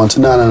feminists want.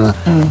 No.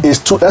 It's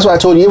too. That's why I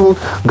told you. Even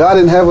God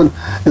in heaven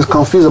is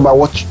confused about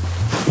what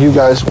you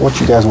guys want.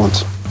 It's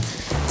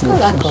not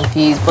that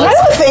confused, I but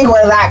don't think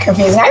we're that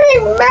confusing. I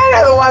think men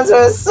are the ones who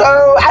are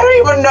so. I don't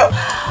even know.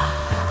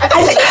 I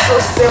think it's so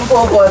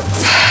simple, but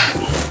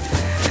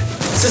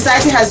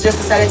society has just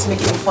decided to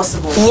make it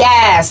impossible.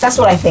 Yes, that's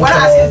what I think We're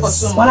not it asking for is.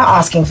 too much. We're not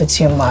asking for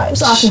too much.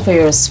 just asking for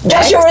your respect.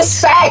 Just your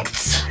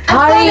respect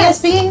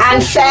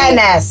and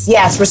fairness.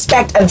 Yes,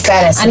 respect and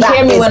fairness. And That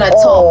hear me is when I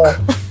all. talk.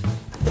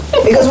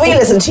 Because we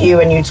listen to you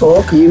when you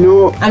talk. You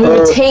know, And we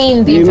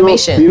retain the you know-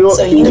 information. You know,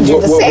 So you do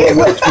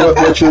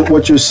the same.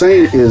 what you're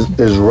saying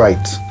is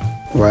right,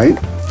 right?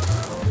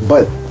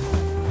 But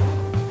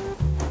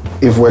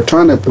if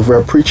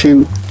we're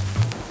preaching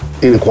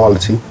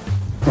inequality,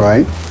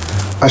 right?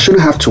 I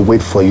shouldn't have to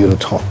wait for you to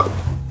talk.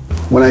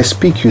 When I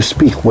speak, you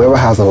speak. Whoever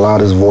has the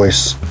loudest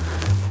voice,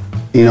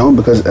 you know,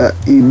 because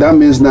that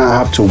means now I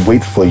have to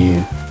wait for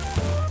you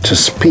to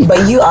speak.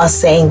 But you are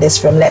saying this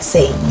from, let's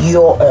say,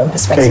 your own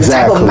perspective.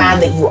 Exactly. The type of man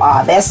that you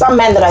are. There's some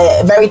men that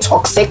are very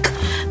toxic,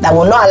 that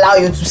will not allow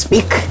you to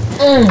speak.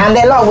 And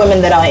there are a lot of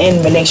women that are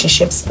in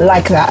relationships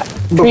like that.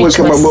 But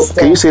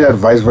can you say that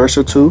vice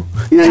versa too?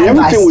 Yeah, And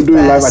everything we do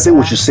in life, I think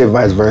we versa. should say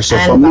vice versa.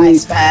 And For me,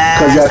 vice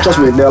because trust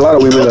me, there are a lot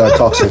of women that are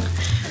toxic.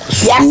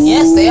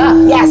 Yes, they are.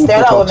 Yes, there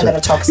are a lot of women that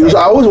are toxic. You know, so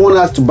I always want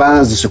us to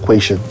balance this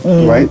equation,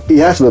 right? It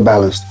has to be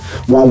balanced,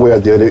 one way or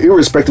the other,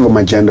 irrespective of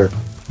my gender.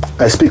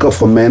 I speak up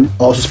for men,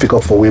 I also speak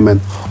up for women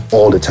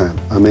all the time.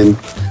 I mean,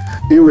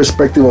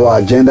 irrespective of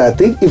our gender, I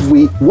think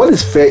what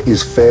is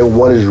fair,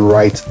 what is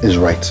right is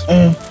right.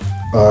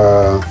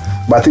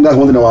 But I think that's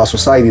one thing of our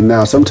society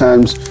now.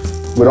 Sometimes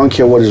we don't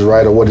care what is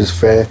right or what is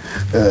fair.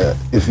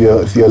 If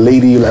you're a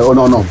lady, you're like, oh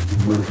no,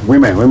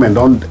 women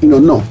don't,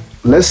 no.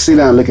 Let's sit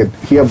down and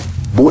hear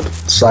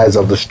both sides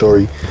of the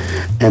story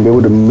and be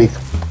able to make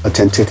a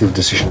tentative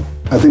decision.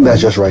 I think that's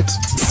just right.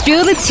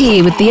 Spill the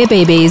tea with the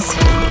babies.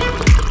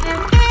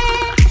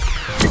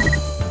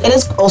 It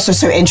is also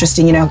so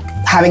interesting,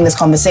 having this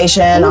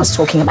conversation, us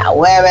talking about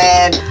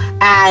women.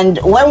 And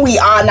when we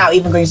are now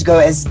even going to go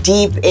as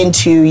deep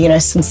into,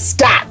 some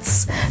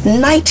stats,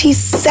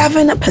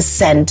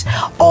 97%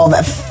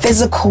 of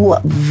physical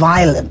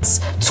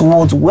violence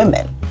towards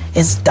women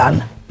is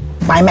done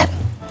by men.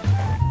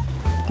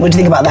 What do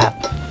you think about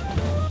that?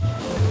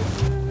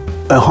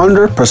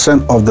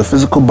 100% of the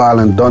physical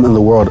violence done in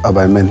the world are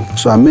by men.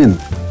 So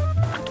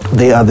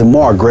they are the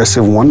more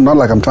aggressive one. Not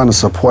like I'm trying to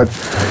support,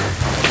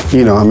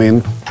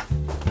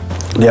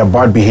 their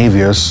bad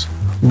behaviors.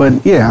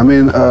 But yeah,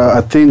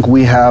 I think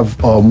we have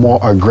a more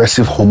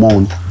aggressive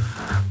hormone.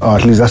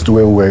 At least that's the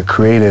way we were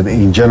created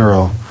in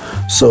general.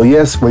 So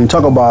yes, when you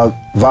talk about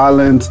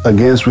violence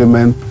against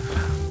women,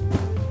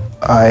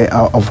 I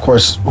of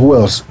course, who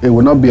else? It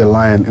would not be a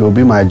lion. It would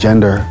be my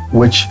gender,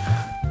 which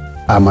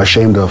I'm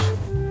ashamed of.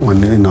 When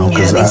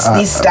because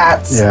these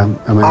stats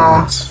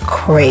are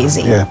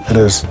crazy. Yeah, it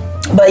is.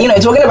 But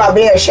talking about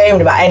being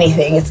ashamed about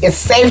anything, it's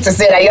safe to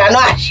say that you are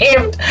not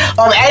ashamed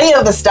of any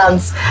of the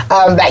stunts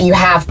that you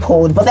have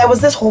pulled. But there was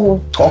this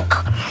whole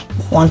talk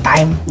one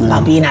time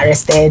about being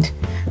arrested,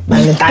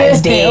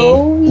 Valentine's Day.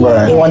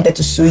 Right. They wanted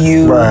to sue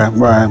you.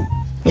 Right.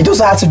 It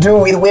also has to do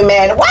with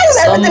women. Why does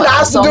everything that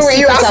has to do with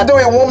you has to do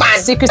with women?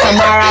 Secret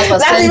Samara for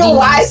That's even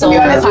why, to be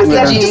honest, we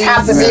said you just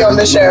have to be on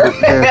the show.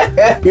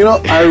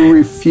 Yeah. I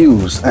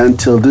refuse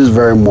until this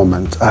very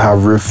moment. I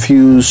have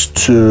refused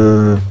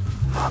to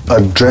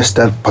address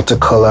that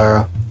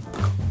particular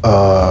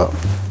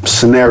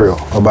scenario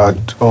about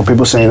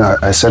people saying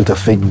I sent a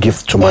fake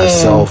gift to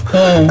myself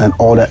and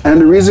all that.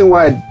 And the reason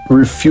why I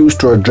refuse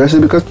to address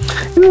it because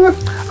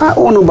I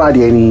owe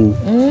nobody any.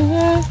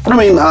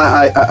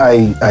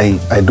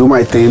 I do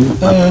my thing.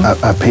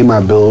 I pay my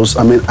bills.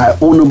 I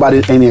owe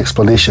nobody any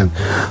explanation.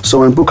 So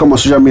when people come on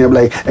social media,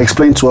 like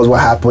explain to us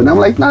what happened, I'm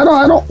like, no,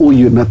 I don't owe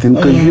you nothing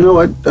because you know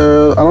what?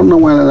 I don't know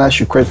when I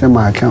should credit in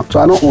my account, so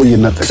I don't owe you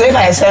nothing. So if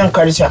I send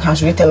credit to your account,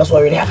 should you tell us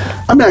what really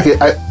happened?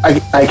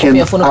 I can.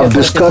 I've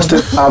discussed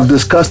it. I've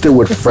discussed it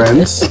with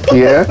friends.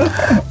 Yeah,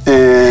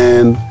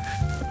 and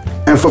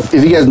if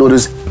you guys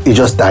notice, it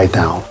just died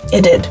down.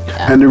 It did.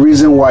 Yeah. And the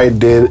reason why it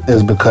did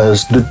is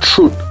because the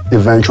truth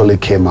eventually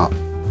came out.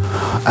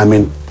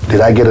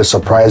 Did I get a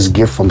surprise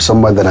gift from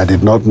someone that I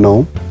did not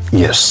know?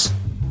 Yes.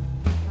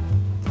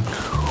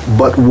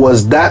 But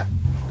was that,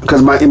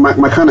 because my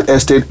kind of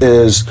estate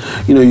is,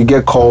 you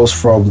get calls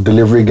from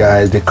delivery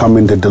guys, they come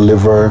in, they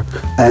deliver,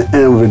 and at the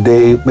end of the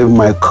day, maybe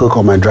my cook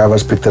or my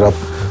drivers picked it up.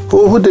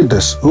 Who did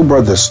this? Who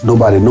brought this?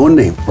 Nobody, no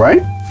name,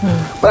 right?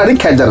 But I didn't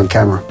catch that on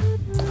camera.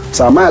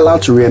 So am I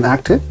allowed to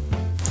reenact it?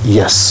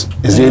 Yes.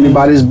 Is it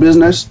anybody's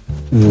business?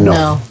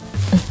 No.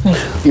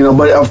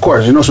 But of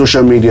course,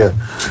 social media,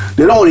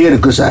 they don't want to hear the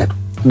good side.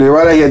 They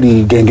rather hear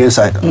the gang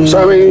side.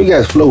 So you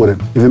guys flow with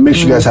it. If it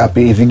makes you guys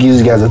happy, if it gives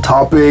you guys a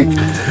topic,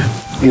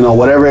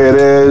 whatever it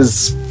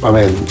is. At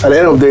the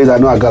end of the day, I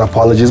know I got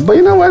apologies, but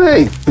you know what?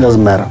 Hey, it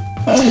doesn't matter.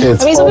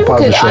 It's some all people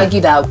part of could the show.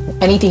 argue that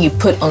anything you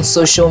put on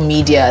social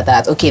media,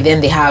 that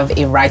then they have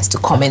a right to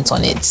comment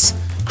on it.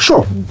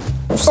 Sure,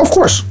 of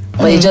course.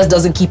 But it just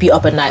doesn't keep you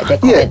up at night, their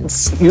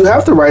comments. You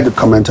have the right to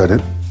comment on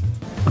it.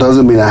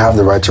 Doesn't mean I have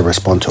the right to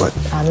respond to it.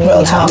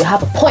 You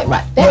have a point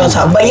right there. Real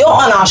talk. But you're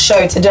on our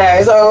show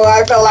today, so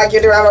I feel like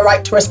you do have a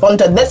right to respond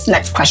to this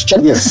next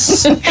question.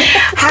 Yes.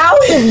 How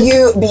have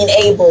you been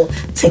able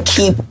to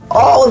keep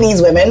all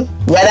these women,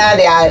 whether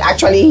they are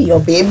actually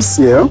your babes,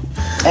 Yeah.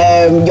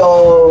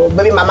 Your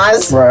baby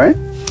mamas, Right.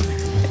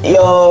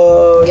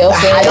 your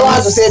Girlfriends. I don't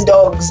want to say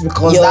dogs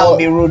because that would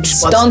be rude. but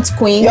Stunt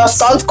queens. Your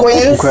stunt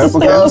queens.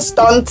 Okay. Your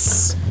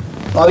stunts.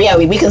 Oh yeah,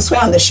 we can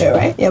swear on the show,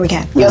 right? Yeah, we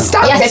can. Your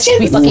stunt Yes, bitches.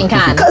 we fucking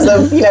can. Because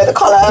of the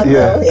color.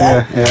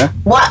 Yeah.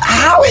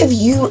 How have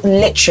you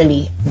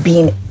literally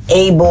been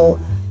able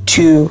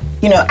to,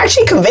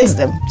 actually convince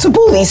them to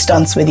pull these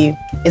stunts with you?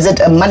 Is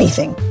it a money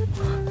thing?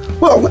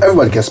 Well,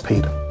 everybody gets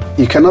paid.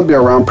 You cannot be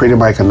around Pretty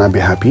Mike and not be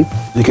happy.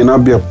 You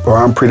cannot be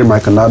around Pretty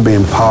Mike and not be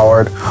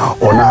empowered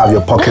or not have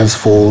your pockets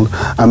full.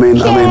 Hey,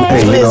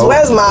 Please,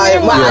 where's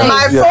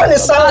my phone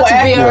is somewhere.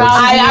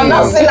 I am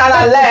not seeing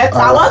an alert.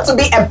 I want to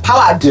be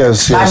empowered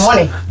Yes. by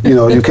money.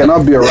 You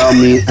cannot be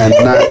around me and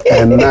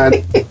not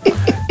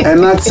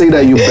and not say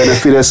that you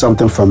benefited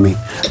something from me.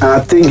 And I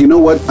think, you know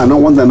what? I know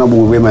one thing about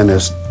women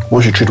is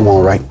once you treat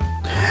one right,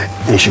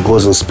 and she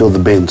goes and spill the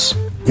beans.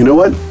 You know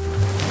what?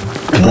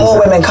 More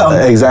women come.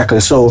 Exactly.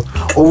 So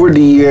over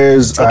the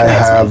years, I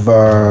have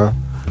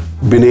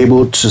been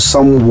able to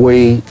some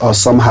way or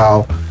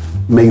somehow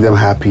make them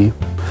happy.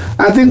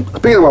 I think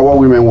speaking about what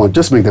women want,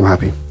 just make them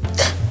happy.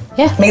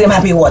 Yeah. Make them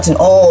happy what? In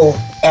all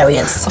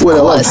areas.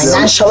 Well,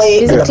 Financially,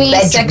 Physically, in the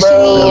bedroom,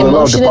 sexually,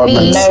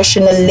 emotionally,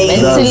 emotionally.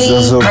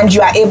 mentally. And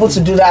you are able to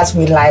do that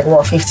with like,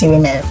 50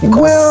 women? Because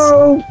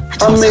Well,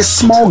 I'm a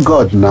small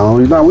god now.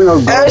 You know, we're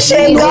not oh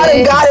shit, God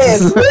and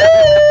goddess.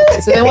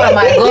 So then what am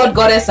I? God,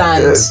 goddess,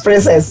 and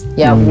Princess.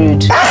 yeah,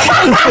 rude.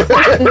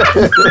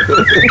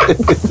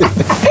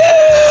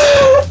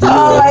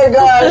 Oh my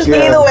gosh.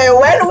 Yeah. Either way,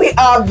 when we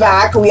are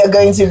back, we are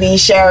going to be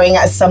sharing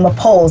some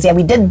polls. Yeah,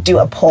 we did do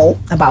a poll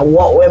about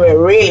what women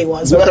really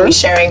want. So we're going to be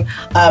sharing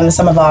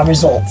some of our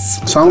results.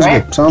 Sounds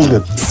Right? good. Sounds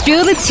good.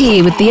 Spill the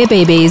tea with the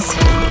babies.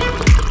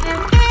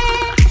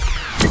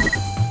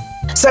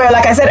 So,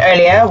 like I said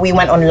earlier, we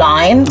went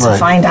online to Right.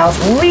 find out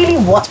really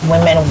what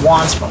women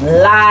want from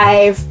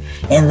life,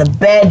 in the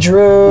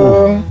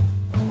bedroom.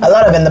 A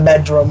lot of in the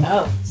bedroom.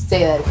 Oh,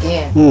 say that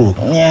again.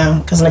 Yeah,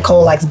 because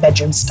Nicole likes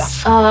bedroom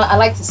stuff. I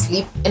like to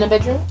sleep in a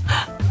bedroom.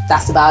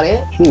 That's about it.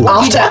 After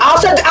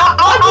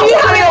you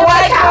having a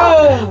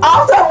workout.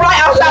 After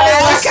having a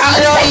workout.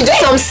 You know, you do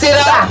some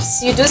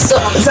sit-ups. You do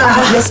some. So,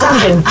 you're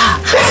standing.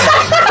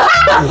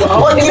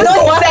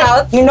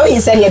 You know he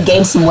said he had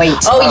gained some weight.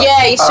 Oh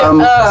yeah, you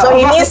should. So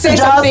he needs to say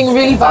just- something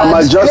really bad.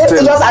 I'm You need to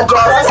adjusting. just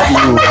adjust.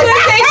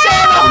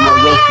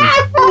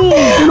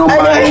 You know,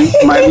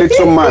 my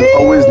little man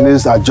always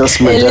needs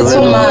adjustment. A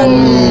little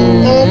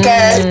man.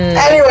 Okay.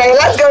 Anyway,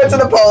 let's go into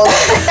the poll.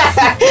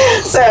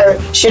 So,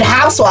 should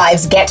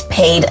housewives get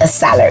paid a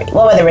salary?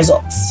 What were the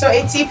results? So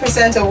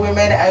 80% of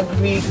women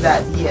agreed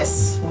that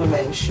yes,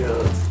 women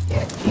should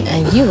get paid.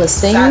 And you were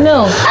saying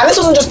no. And this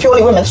wasn't just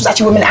purely women, this was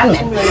actually women and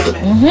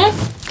men.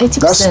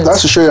 80%.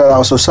 That's to show you that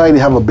our society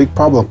have a big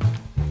problem.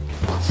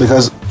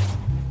 Because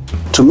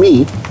to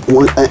me,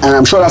 and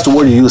I'm sure that's the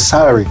word you use,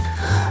 salary.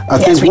 I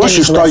Yes, think we once do you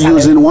use the word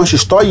start salary. once you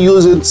start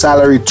using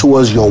salary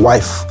towards your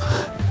wife,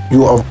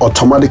 you have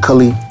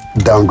automatically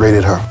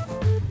downgraded her.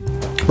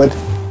 But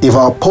if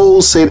our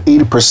poll said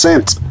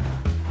 80%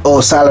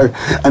 salary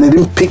and they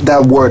didn't pick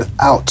that word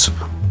out,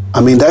 I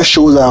mean that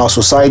shows that our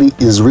society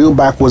is real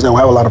backwards and we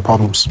have a lot of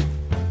problems.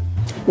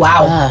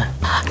 Wow.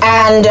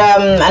 And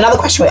another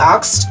question we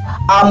asked,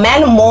 are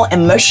men more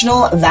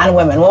emotional than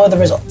women? What were the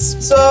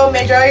results? So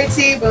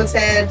majority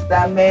voted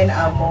that men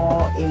are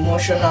more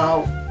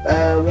emotional.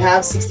 We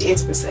have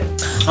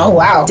 68%. Oh,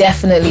 wow.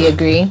 Definitely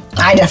agree.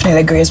 I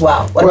definitely agree as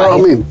well. What Well, about I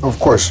you? mean, of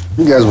course,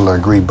 you guys will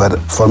agree, but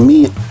for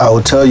me, I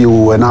will tell you,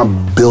 we're not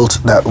built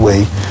that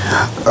way.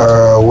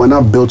 We're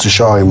not built to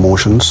show our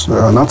emotions.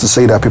 Not to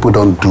say that people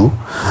don't do,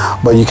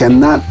 but you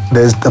cannot.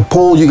 There's a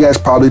poll. You guys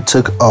probably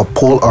took a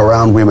poll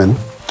around women.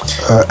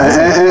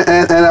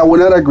 And I would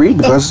not agree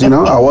because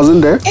I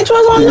wasn't there. It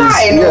was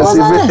online.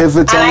 Yes, if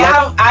it's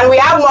online. And we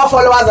have more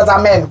followers that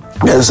are men.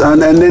 Yes,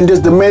 and then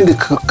just the men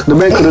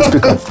couldn't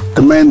speak up.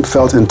 The men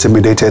felt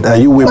intimidated,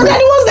 and you women. But then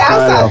it was the I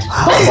know. answer.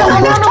 But it's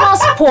an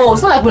anonymous poll.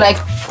 It's not like we're like,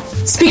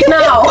 speak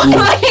now.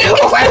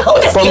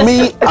 For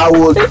me, I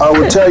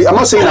would tell you. I'm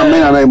not saying that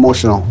men are not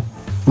emotional,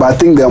 but I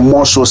think they're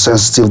more so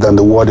sensitive than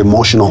the word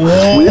emotional.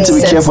 We need to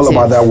be careful Sensitive.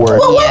 about that word.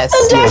 Well, Yes.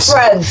 what's the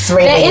difference,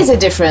 really? There is a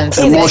difference.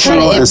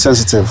 Emotional and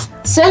sensitive.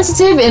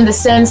 Sensitive in the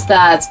sense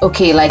that,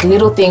 okay, like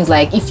little things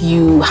like if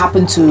you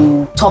happen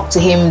to talk to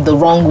him the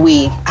wrong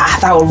way,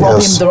 that will rub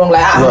Yes. him the wrong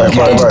way. Right, right,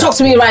 Don't right. talk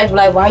to me right.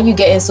 Like, why are you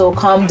getting so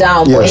calm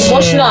down? But Yes.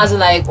 emotional as in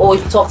like, oh,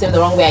 if you talk to him the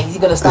wrong way, he's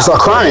gonna start. It's not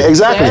crying,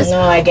 exactly. Yes. No,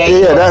 I get you.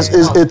 Yeah,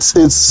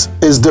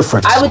 it's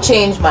different. I would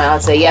change my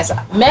answer. Yes,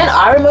 men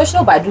are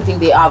emotional, but I do think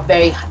they're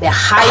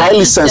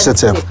highly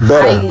sensitive.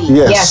 Better. Highly.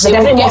 Yes. Yes, they're They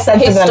definitely will more get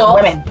sensitive pissed than off.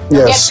 women.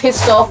 They'll Yes. get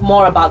pissed off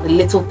more about the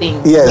little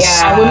things. Yes.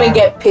 Yeah. And women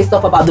get pissed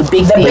off about the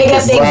big The things.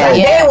 biggest things that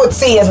Yeah. they would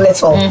see as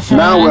little.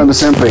 Now we're on the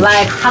same page.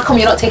 Like, how come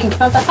you're not taking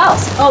care of the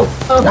house? Oh.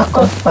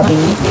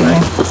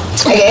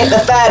 Okay, the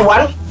third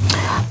one.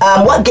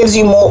 What gives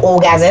you more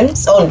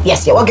orgasms? Oh,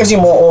 yes, yeah. What gives you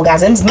more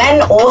orgasms?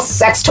 Men or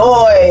sex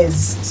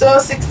toys? So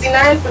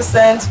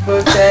 69%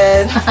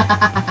 voted.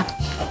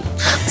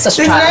 Such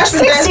trash.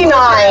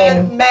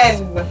 69. voted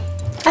men.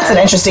 That's an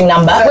interesting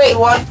number. Wait.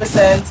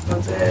 1%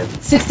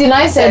 voted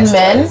 69 said sex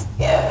men. toys.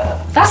 Yeah,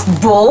 That's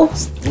bull.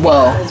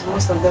 Whoa. because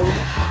most of them.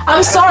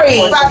 I'm sorry.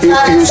 You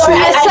Sorry, see,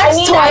 I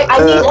need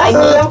Most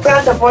of them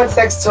can't afford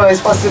sex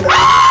toys possibly.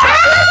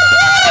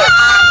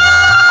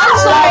 I'm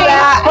sorry.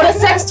 But a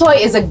sex toy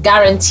is a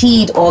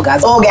guaranteed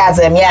orgasm.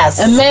 orgasm, yes.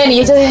 And men,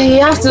 you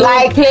have to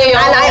Like, play.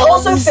 and I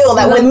also feel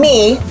that with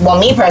me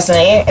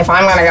personally, if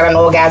I'm gonna get an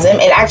orgasm,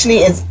 it actually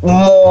is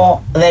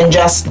more than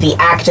just the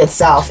act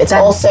itself. It's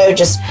also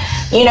just,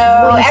 What you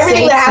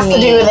everything say that has to to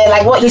me. do with it,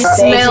 like what you The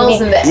say to me.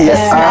 smells and the the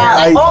air. smell,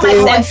 like all my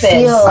think-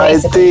 senses. I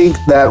basically. think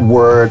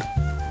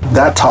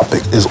that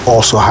topic is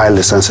also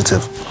highly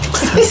sensitive.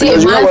 You see,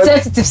 Because you know man, what?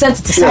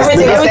 sensitive.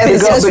 Everything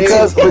is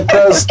sensitive.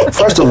 Because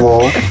first of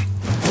all,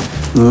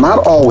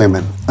 not all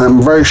women,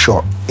 I'm very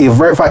sure,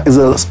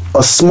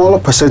 a smaller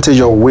percentage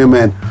of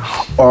women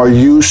are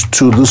used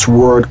to this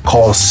word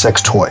called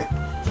sex toy.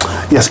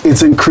 Yes,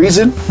 it's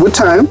increasing with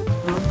time,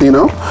 you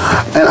know,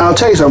 and I'll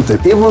tell you something,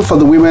 even for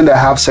the women that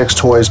have sex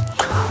toys,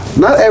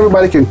 not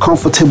everybody can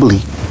comfortably,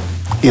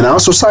 in our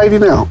society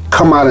now,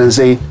 come out and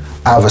say,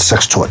 I have a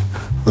sex toy.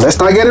 Let's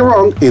not get it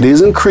wrong. It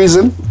is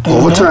increasing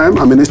over time.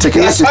 I mean, it's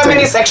taking. There's so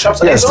many sex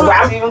shops on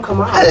Instagram. Even come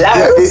out.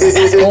 Hello.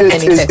 So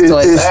many sex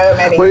toys. So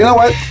many. But you know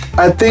what?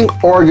 I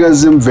think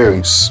orgasm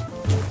varies.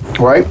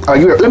 Right?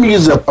 Let me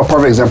use a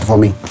perfect example for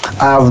me.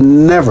 I've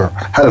never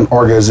had an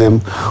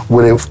orgasm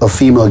with a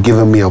female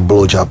giving me a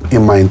blowjob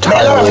in my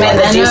entire There are a lot of men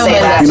life. that do say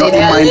that. You know, in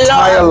There are my a lot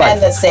entire of men life.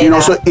 that say You know,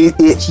 that. so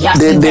You have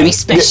to be very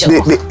special.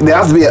 there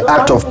has to be an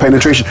act of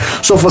penetration.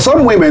 So for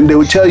some women, they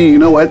will tell you, you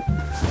know what?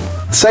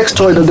 Sex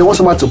toy, they want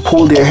somebody to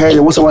pull their hair, they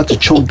want somebody to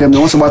choke them, they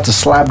want somebody to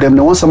slap them,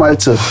 they want somebody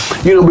to,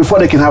 you know, before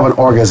they can have an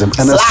orgasm.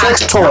 And a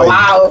sex toy,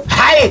 Wow.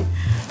 Hey.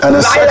 and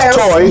a sex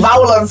toy,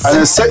 Violence.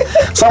 and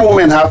some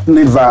women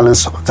need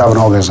violence to have an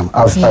orgasm.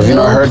 Have you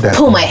not heard that?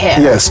 Pull my hair.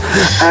 Yes,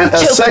 and a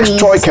Choke sex me.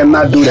 toy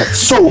cannot do that.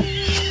 So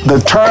the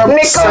term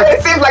Nicole, sex,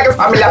 it seems like it's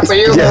familiar to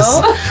you. yes,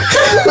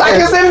 Like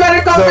it's in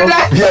very confident.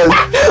 yes.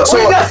 So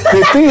We know-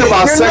 the thing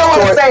about You sex know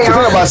what I'm toy, saying, the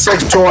thing huh? about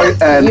sex toy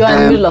and You are in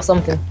the middle of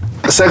something.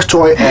 sex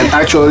toy and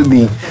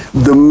actually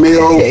the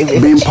male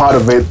being part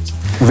of it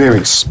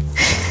varies.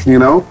 You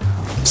know,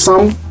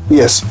 some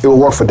yes, it will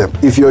work for them.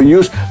 If you're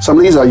used, some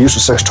ladies are used to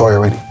sex toy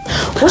already.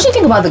 What do you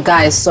think about the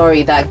guys,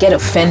 that get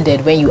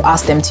offended when you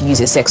ask them to use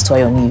a sex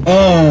toy on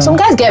you? Some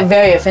guys get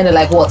very offended,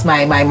 like, what,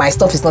 my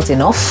stuff is not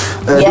enough?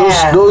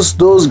 Yeah.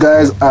 Those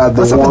guys are the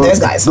What's up with ones. those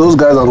guys? Those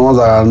guys are the ones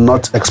that are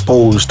not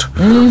exposed. So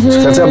you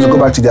can tell them to go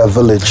back to their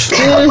village.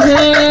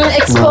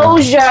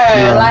 Exposure,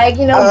 like,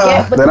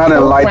 get with They're the not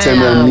enlightened,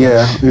 program.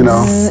 and you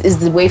know, Is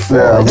the way yeah,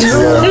 forward. you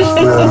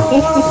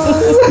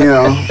know,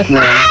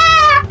 yeah.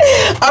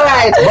 All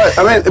right. But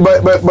I mean,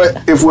 but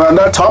if we're on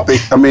that topic,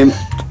 I mean,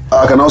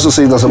 I can also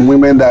say there's some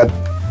women that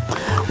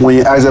when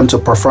you ask them to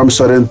perform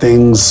certain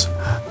things,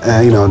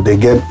 you know, they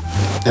get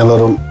a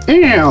little, Like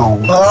Things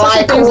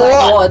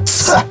like what? what?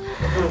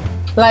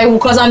 Like,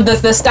 because I'm the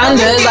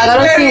standards, like, I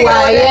don't see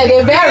why. Yeah,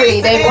 they vary.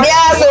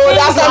 Yeah, so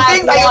that's some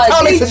things that you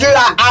tell me to do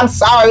that I'm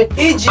sorry,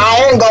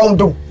 I ain't gonna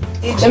do.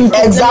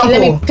 Let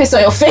me piss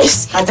on your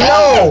face.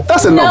 No.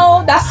 That's a no.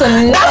 No, that's a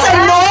no. That's a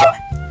no.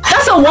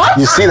 That's a what?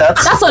 You see that?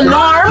 That's a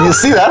norm. You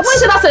see that? Why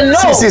should that's a no?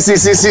 He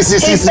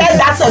said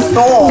that's a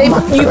norm.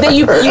 You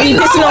be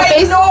pissing on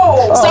face?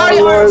 No. Sorry,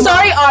 R.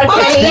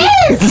 Kelly. I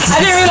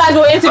didn't realize we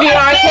were interviewing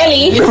R.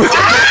 Kelly.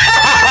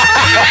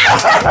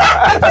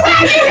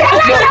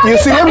 You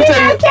see, let me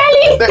tell you.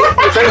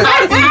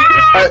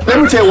 Let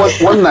me tell you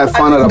one I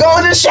found out about.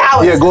 Golden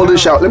showers. Yeah, golden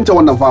shower. Let me tell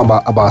you what I found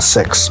about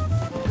sex.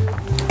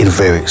 It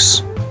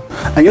varies.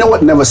 And you know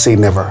what? Never say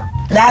never.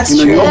 That's You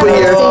know, true. you open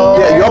here,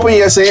 you open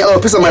here saying, "Oh,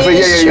 piss on my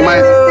face." Yeah, you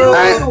might.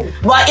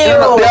 But There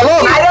are a lot- I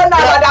don't know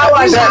about that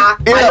one, Sha.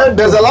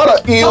 There's a lot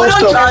of ill Don't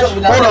stuff. judge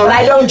me. Hold on.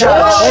 I don't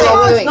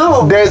judge.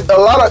 No. There's a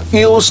lot of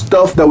ill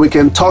stuff that we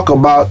can talk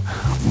about,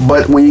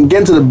 but when you get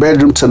into the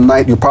bedroom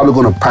tonight, you're probably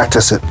going to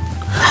practice it.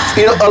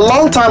 You know, a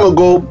long time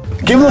ago,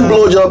 giving a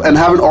blowjob and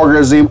having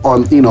orgasm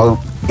on, you know,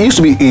 it used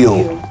to be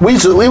ill. We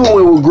used to, even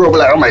when we grew up, we're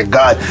like, oh my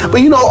God.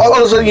 But you know, all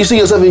of a sudden you see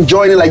yourself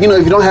enjoying it, like, you know,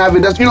 if you don't have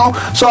it, that's, you know.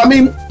 So, I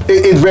mean,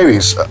 it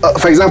varies.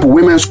 For example,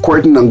 women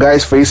squirting on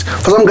guys' face.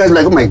 For some guys,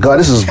 like, oh my God,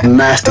 this is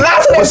nasty.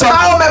 That's an For some-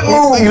 empowerment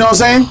move. You know what I'm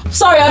saying?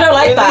 Sorry, I don't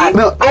like that.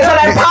 No, It's an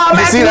empowerment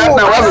you see that? move.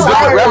 Now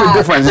we have a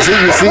difference. You see that?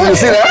 You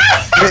see that?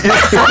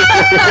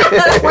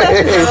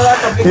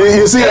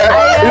 You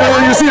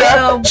see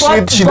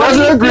that? She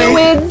doesn't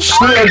agree. She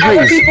Other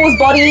agrees. people's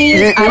bodies.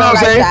 You know what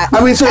I'm saying?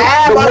 I mean, so the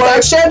But the word,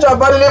 exchange of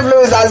bodily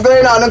fluids that's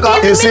going on. In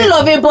You the see- middle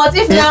of it, but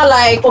if now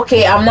like,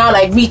 okay, I'm now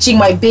like reaching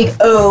my big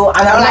O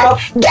and I'm like,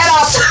 get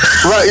up.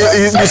 right?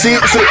 You see?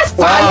 So,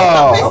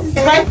 wow.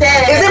 Right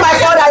there. Is it my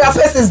fault that your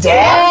face is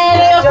dead?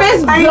 And your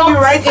face Thank you,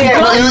 blocked. right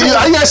there.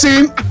 Are you guys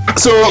seeing?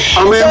 So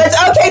I mean, So it's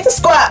okay to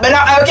squat, but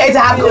not okay to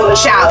have golden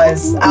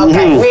showers.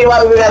 Okay, we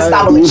what we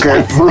established.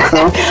 okay.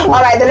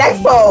 All right, the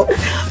next poll.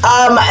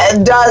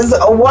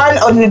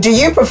 Do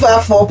you prefer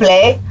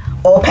foreplay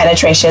or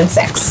penetration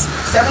sex?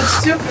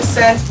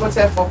 72%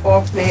 voted for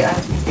foreplay and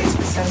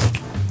 58%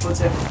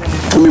 voted for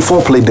penetration. I mean,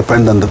 foreplay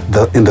depends on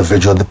the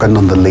individual, depend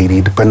on the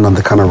lady, depend on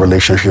the kind of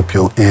relationship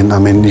you're in. I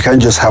mean, you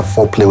can't just have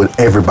foreplay with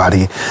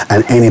everybody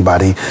and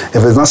anybody.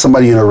 If it's not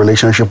somebody you're in a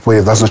relationship with,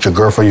 if that's not your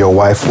girlfriend, your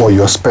wife, or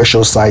your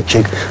special side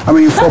chick, I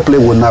mean, foreplay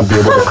would not be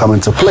able to come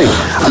into play.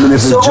 I mean,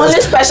 if So it's only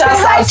just... special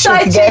side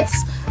chick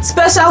gets.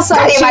 Special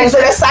side So chick.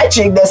 there's side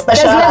chick, there's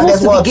special, There's and levels there's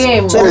to the what?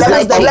 game. So There's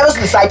there's levels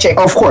to the side chick.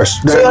 Of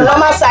course. So your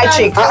normal side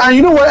chick. And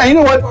you know what?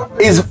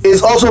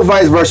 Is also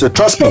vice versa.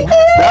 Trust me.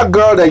 That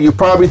girl that you're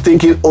probably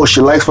thinking, oh, she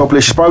likes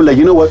foreplay, she's probably like,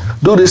 you know what?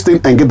 Do this thing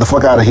and get the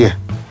fuck out of here.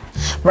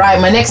 Right,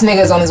 my next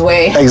nigga's on his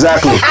way.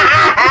 Exactly.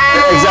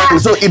 Exactly.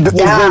 So it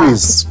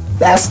varies.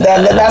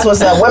 That's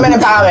what's up. Women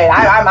empowerment.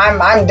 I'm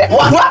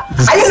what?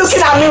 Are you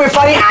looking at me with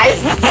funny eyes?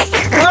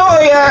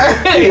 No,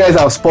 yeah. You guys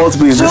are supposed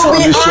to be in To this be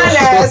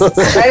honest,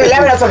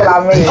 let me not talk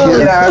about me.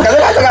 You know, because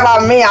if I talk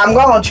about me, I'm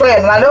going on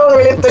trend, and I don't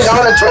really think I'm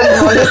going to trend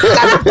on this.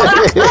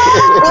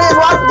 Please,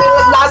 what's the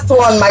last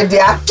one, my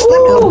dear? Let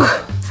me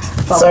look.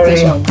 Sorry.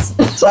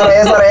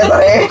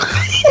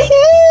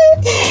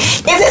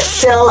 Is it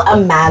still a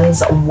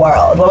man's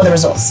world? What were the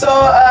results? So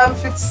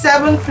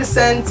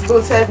 57%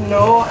 voted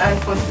no and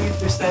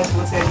 43%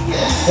 voted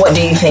yes. What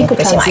do you think?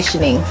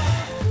 Transitioning.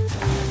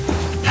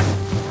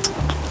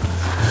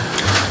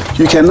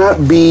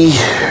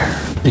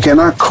 You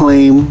cannot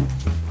claim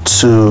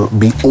to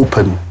be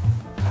open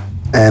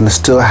and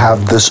still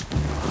have this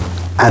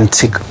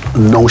antique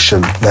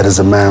notion that is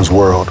a man's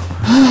world.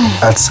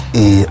 That's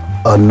a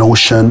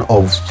notion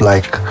of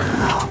like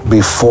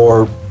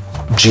before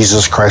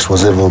Jesus Christ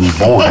was even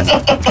born.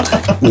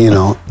 You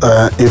know,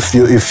 if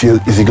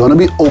you're gonna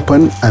be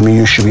open, I mean,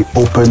 you should be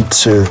open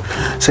to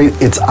say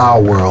it's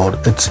our world.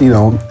 It's, you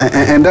know,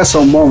 and that's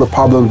one of the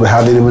problems we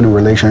have even in a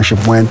relationship,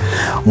 when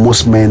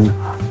most men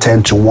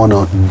tend to want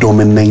to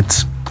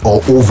dominate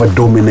or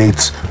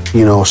over-dominate,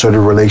 you know,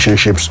 certain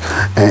relationships,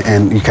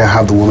 and you can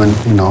have the woman,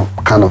 you know,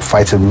 kind of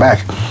fighting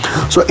back.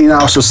 So in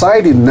our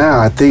society now,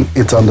 I think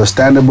it's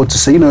understandable to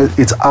say, you know,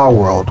 it's our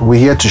world. We're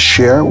here to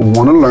share. We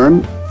want to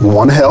learn. We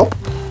want to help.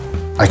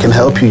 I can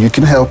help you. You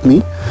can help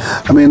me.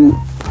 I mean,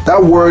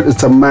 that word,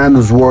 it's a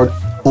man's word,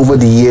 over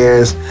the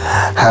years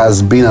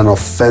has been an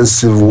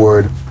offensive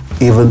word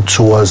even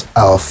towards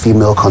our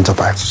female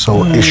counterparts.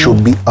 So it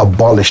should be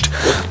abolished,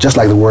 just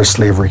like the word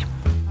slavery.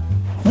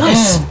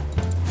 Nice.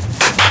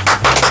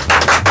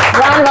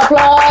 Round of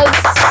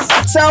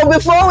applause. So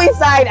before we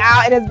sign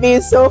out, it has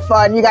been so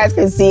fun. You guys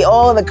can see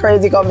all the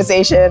crazy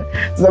conversations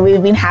that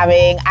we've been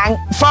having. And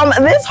from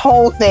this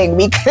whole thing,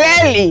 we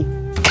clearly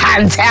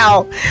can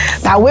tell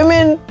that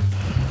women,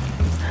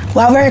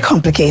 well, very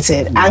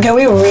complicated. And can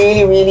we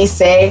really, really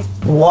say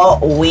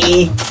what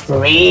we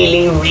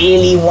really,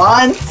 really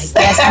want?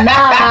 Yes,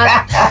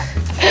 not.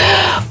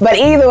 But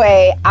either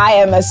way, I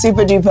am a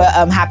super duper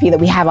happy that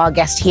we have our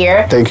guest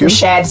here. Thank you. Who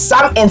shared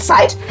some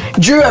insight,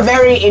 drew a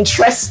very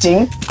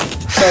interesting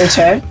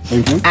photo.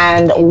 Thank you.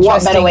 And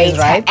what better way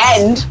to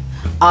end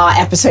our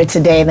episode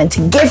today than to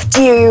gift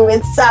you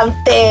with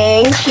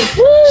something.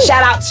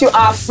 Shout out to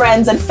our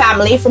friends and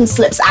family from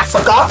Slips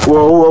Africa.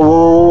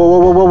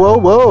 Whoa.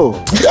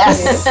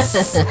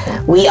 Yes.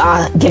 We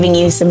are giving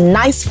you some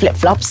nice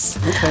flip-flops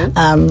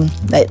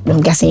that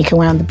I'm guessing you can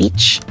wear on the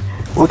beach.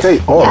 Okay.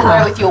 Oh.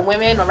 Wear with your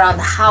women around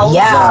the house.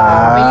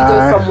 Yeah. When you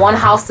go from one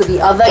house to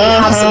the other, you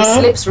have some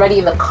slips ready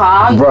in the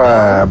car.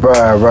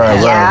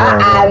 Bruh.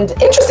 Yeah, and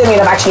interestingly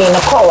enough, actually,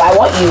 Nicole, I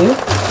want you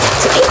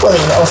to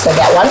equally also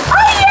get one.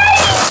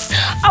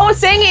 I was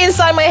saying it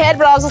inside my head,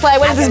 but I was just like,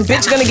 when is this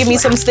bitch gonna give me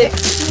some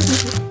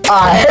slips?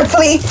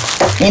 Hopefully,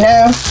 you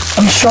know,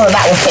 I'm sure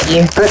that will fit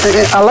you.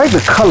 I like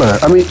the color.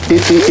 I mean,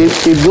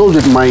 it goes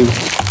with my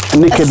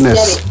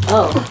nakedness.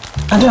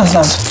 I don't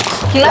understand.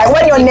 Like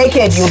when you're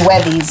naked, you'd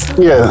wear these.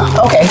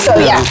 Yeah. Okay, so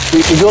yeah.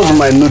 It goes with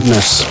my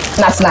nudeness.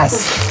 That's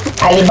nice.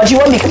 But you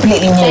won't be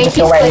completely nude if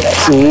you're wearing it.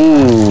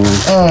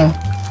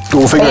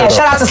 We'll figure it out.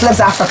 Shout out to Slips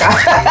Africa.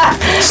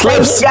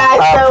 Slips, Thank you guys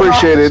I so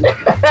appreciate it.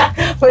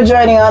 much for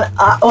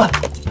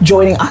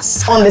joining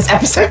us on this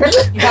episode.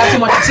 You got too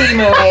much tea,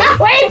 man.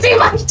 Way too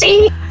much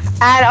tea.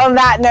 And on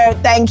that note,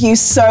 thank you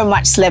so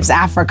much, Slips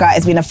Africa.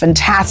 It's been a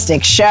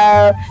fantastic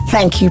show.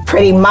 Thank you,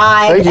 Pretty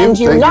Mind. Thank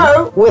you. And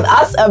with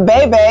us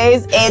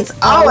babies, it's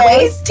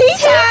always tea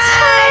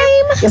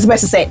time. You're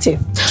supposed to say it too.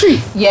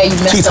 Yeah, you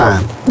messed Tea up.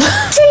 time.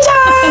 Tea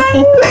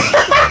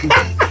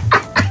time.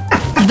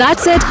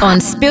 That's it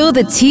on Spill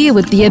the Tea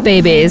with Dear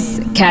Babies.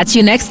 Catch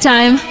you next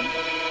time.